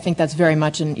I think that's very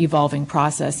much an evolving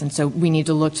process, and so we need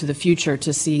to look to the future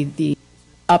to see the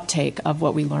uptake of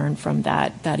what we learned from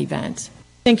that event.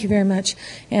 Thank you very much.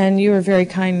 And you were very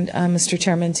kind, Mr.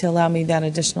 Chairman, to allow me that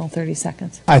additional 30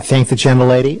 seconds. I thank the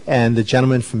gentlelady, and the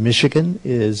gentleman from Michigan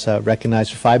is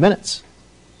recognized for 5 minutes.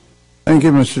 Thank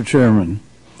you, Mr. Chairman.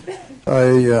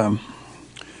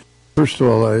 First of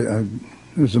all, I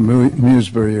was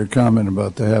amused by your comment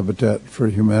about the Habitat for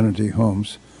Humanity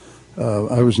homes.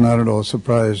 I was not at all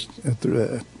surprised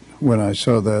when I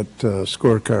saw that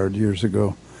scorecard years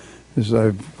ago, as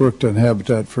I've worked on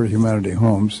Habitat for Humanity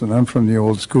homes, and I'm from the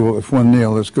old school, if one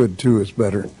nail is good, two is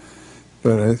better.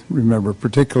 But I remember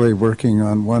particularly working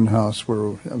on one house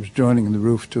where I was joining the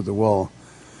roof to the wall,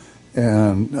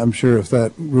 and I'm sure if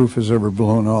that roof is ever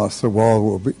blown off, the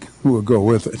wall will go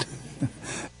with it.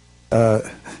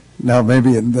 Now,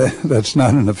 maybe that's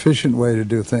not an efficient way to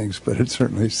do things, but it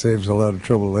certainly saves a lot of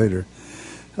trouble later.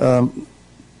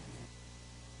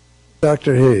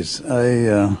 Dr. Hayes,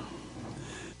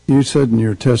 you said in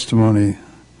your testimony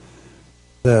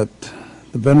that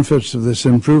the benefits of this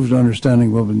improved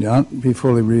understanding will not be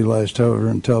fully realized, however,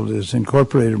 until it is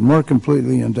incorporated more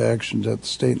completely into actions at the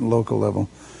state and local level,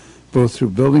 both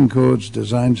through building codes,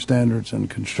 design standards, and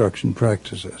construction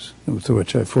practices, with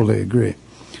which I fully agree.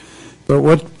 But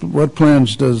what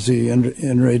plans does the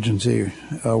interagency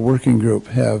working group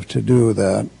have to do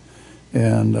that?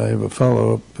 And I have a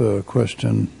follow-up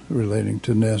question relating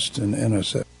to NIST and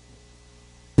NSF.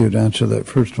 You'd answer that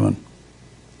first one.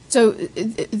 So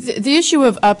the issue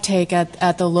of uptake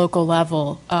at the local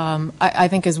level, I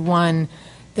think, is one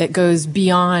that goes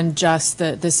beyond just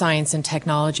the science and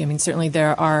technology. I mean, certainly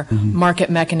there are market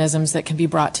mechanisms that can be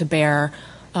brought to bear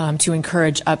to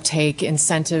encourage uptake,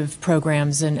 incentive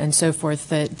programs, and so forth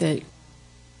that I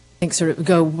think sort of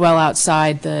go well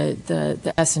outside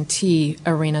the S&T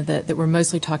arena that we're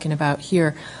mostly talking about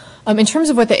here. In terms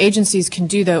of what the agencies can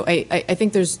do, though, I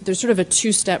think there's sort of a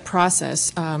two-step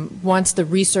process. Once the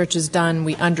research is done,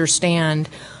 we understand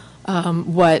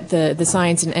what the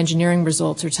science and engineering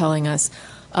results are telling us.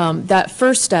 That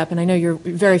first step, and I know you're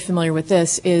very familiar with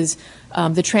this, is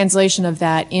the translation of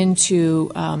that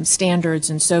into standards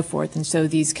and so forth. And so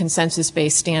these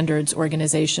consensus-based standards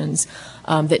organizations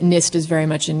that NIST is very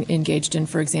much engaged in,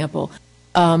 for example,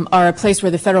 are a place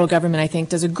where the federal government, I think,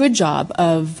 does a good job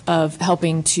of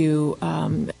helping to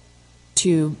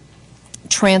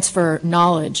transfer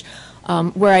knowledge.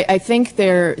 Where I think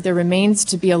there remains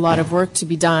to be a lot of work to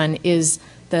be done is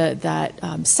that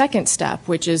second step,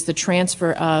 which is the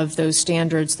transfer of those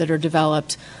standards that are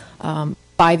developed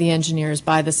by the engineers,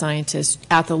 by the scientists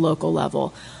at the local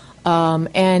level.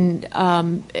 That's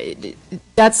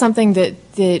something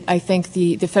that I think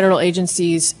the federal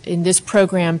agencies in this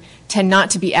program tend not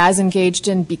to be as engaged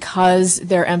in because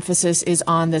their emphasis is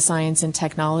on the science and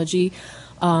technology,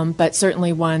 but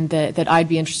certainly one that I'd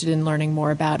be interested in learning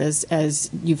more about, as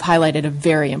you've highlighted a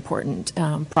very important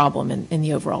problem in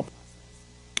the overall.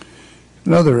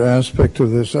 Another aspect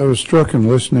of this, I was struck in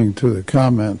listening to the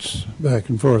comments back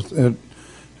and forth.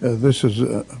 This is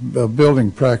a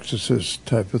building practices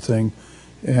type of thing,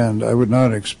 and I would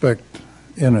not expect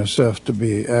NSF to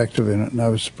be active in it. And I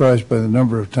was surprised by the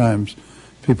number of times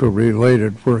people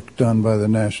related work done by the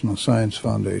National Science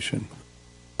Foundation.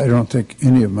 I don't think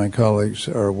any of my colleagues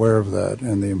are aware of that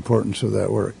and the importance of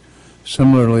that work.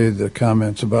 Similarly, the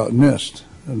comments about NIST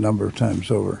a number of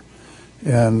times over.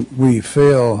 And we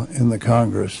fail in the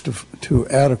Congress to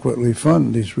adequately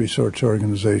fund these research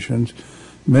organizations.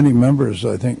 Many members,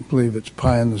 I think, believe it's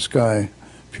pie in the sky,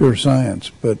 pure science,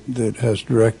 but it has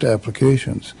direct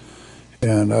applications.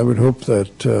 And I would hope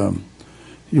that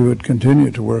you would continue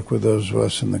to work with those of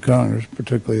us in the Congress,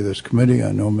 particularly this committee.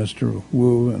 I know Mr.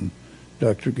 Wu and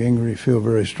Dr. Gingrey feel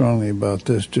very strongly about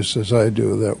this, just as I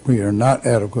do, that we are not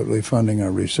adequately funding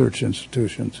our research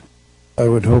institutions. I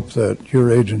would hope that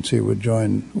your agency would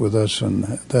join with us in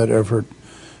that effort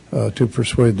to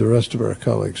persuade the rest of our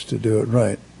colleagues to do it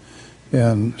right.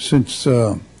 And since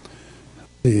the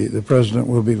President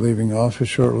will be leaving office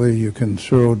shortly, you can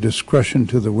throw discretion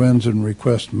to the winds and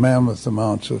request mammoth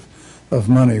amounts of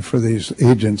money for these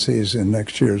agencies in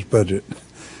next year's budget,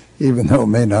 even though it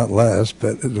may not last,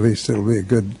 but at least it'll be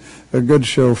a good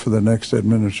show for the next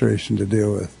administration to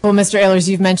deal with. Well, Mr. Ehlers,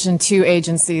 you've mentioned two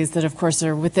agencies that, of course,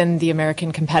 are within the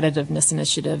American Competitiveness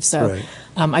Initiative. So right.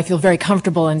 I feel very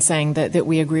comfortable in saying that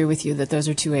we agree with you that those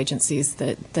are two agencies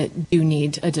that do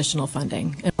need additional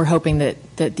funding. And we're hoping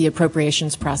that the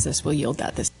appropriations process will yield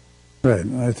that this year. Right.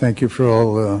 I thank you for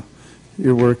all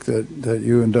your work that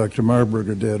you and Dr.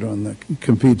 Marburger did on the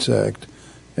Competes Act,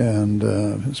 and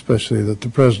especially that the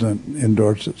President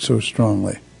endorsed it so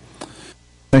strongly.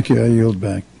 Thank you. I yield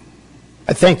back.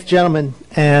 I thank the gentleman,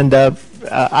 and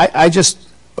I just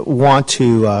want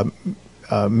to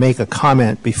make a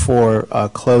comment before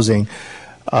closing,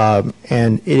 and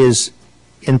it is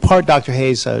in part Dr.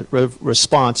 Hayes'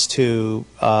 response to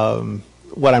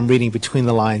what I'm reading between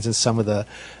the lines and some of the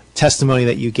testimony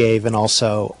that you gave, and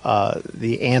also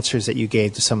the answers that you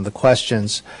gave to some of the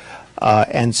questions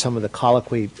and some of the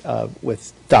colloquy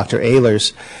with Dr.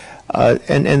 Ehlers.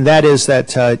 And that is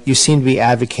that you seem to be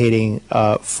advocating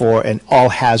for an all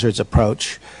hazards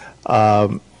approach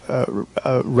rather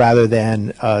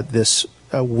than this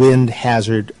wind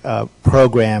hazard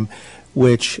program,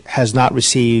 which has not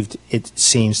received, it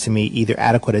seems to me, either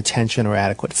adequate attention or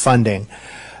adequate funding.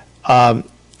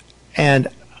 And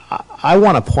I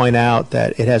want to point out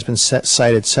that it has been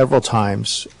cited several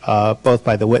times, both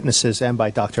by the witnesses and by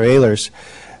Dr. Ehlers,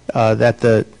 that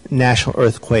the National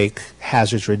Earthquake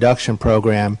Hazards Reduction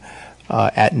Program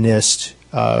at NIST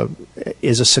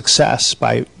is a success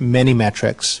by many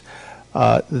metrics,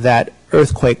 that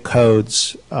earthquake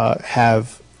codes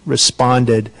have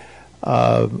responded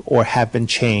or have been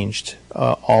changed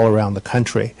all around the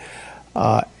country.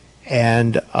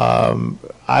 And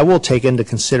I will take into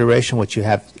consideration what you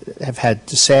have had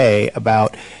to say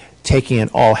about taking an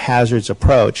all hazards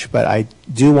approach, but I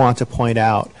do want to point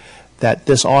out that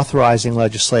this authorizing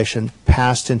legislation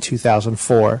passed in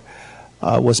 2004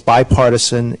 was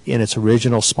bipartisan in its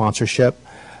original sponsorship,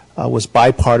 was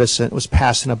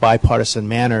passed in a bipartisan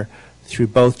manner through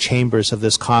both chambers of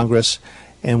this Congress,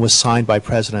 and was signed by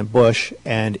President Bush,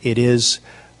 and it is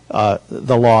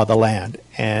the law of the land.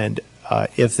 And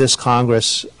if this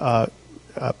Congress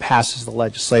passes the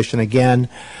legislation again,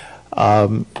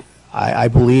 I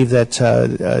believe that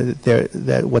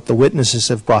that what the witnesses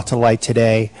have brought to light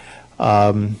today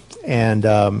and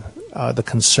the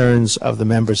concerns of the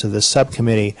members of this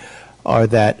subcommittee are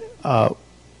that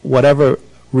whatever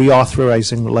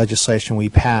reauthorizing legislation we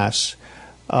pass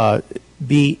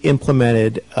be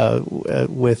implemented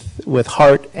with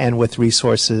heart and with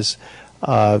resources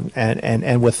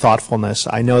and with thoughtfulness.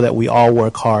 I know that we all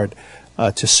work hard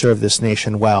to serve this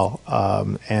nation well,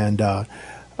 and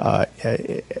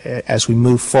as we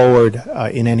move forward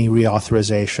in any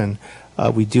reauthorization,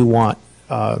 we do want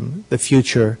the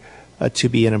future to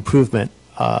be an improvement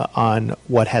on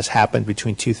what has happened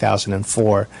between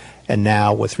 2004 and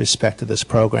now with respect to this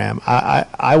program.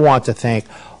 I want to thank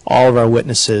all of our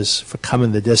witnesses for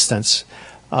coming the distance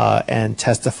and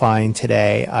testifying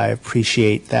today. I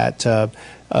appreciate that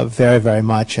very, very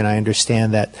much, and I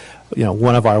understand that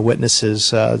one of our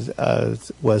witnesses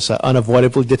was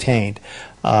unavoidably detained,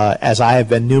 as I have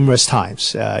been numerous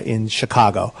times in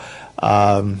Chicago,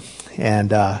 and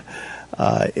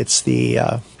it's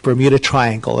the Bermuda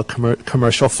Triangle of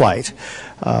commercial flight.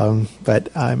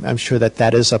 But I'm sure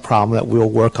that is a problem that we'll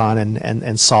work on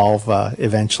and solve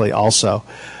eventually also.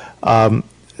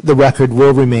 The record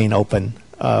will remain open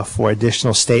for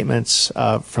additional statements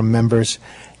from members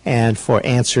and for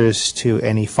answers to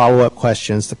any follow-up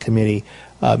questions the committee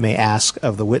may ask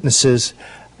of the witnesses.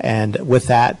 And with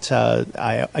that,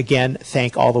 I again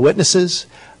thank all the witnesses,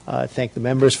 thank the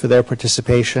members for their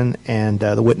participation, and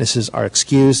the witnesses are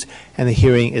excused, and the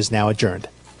hearing is now adjourned.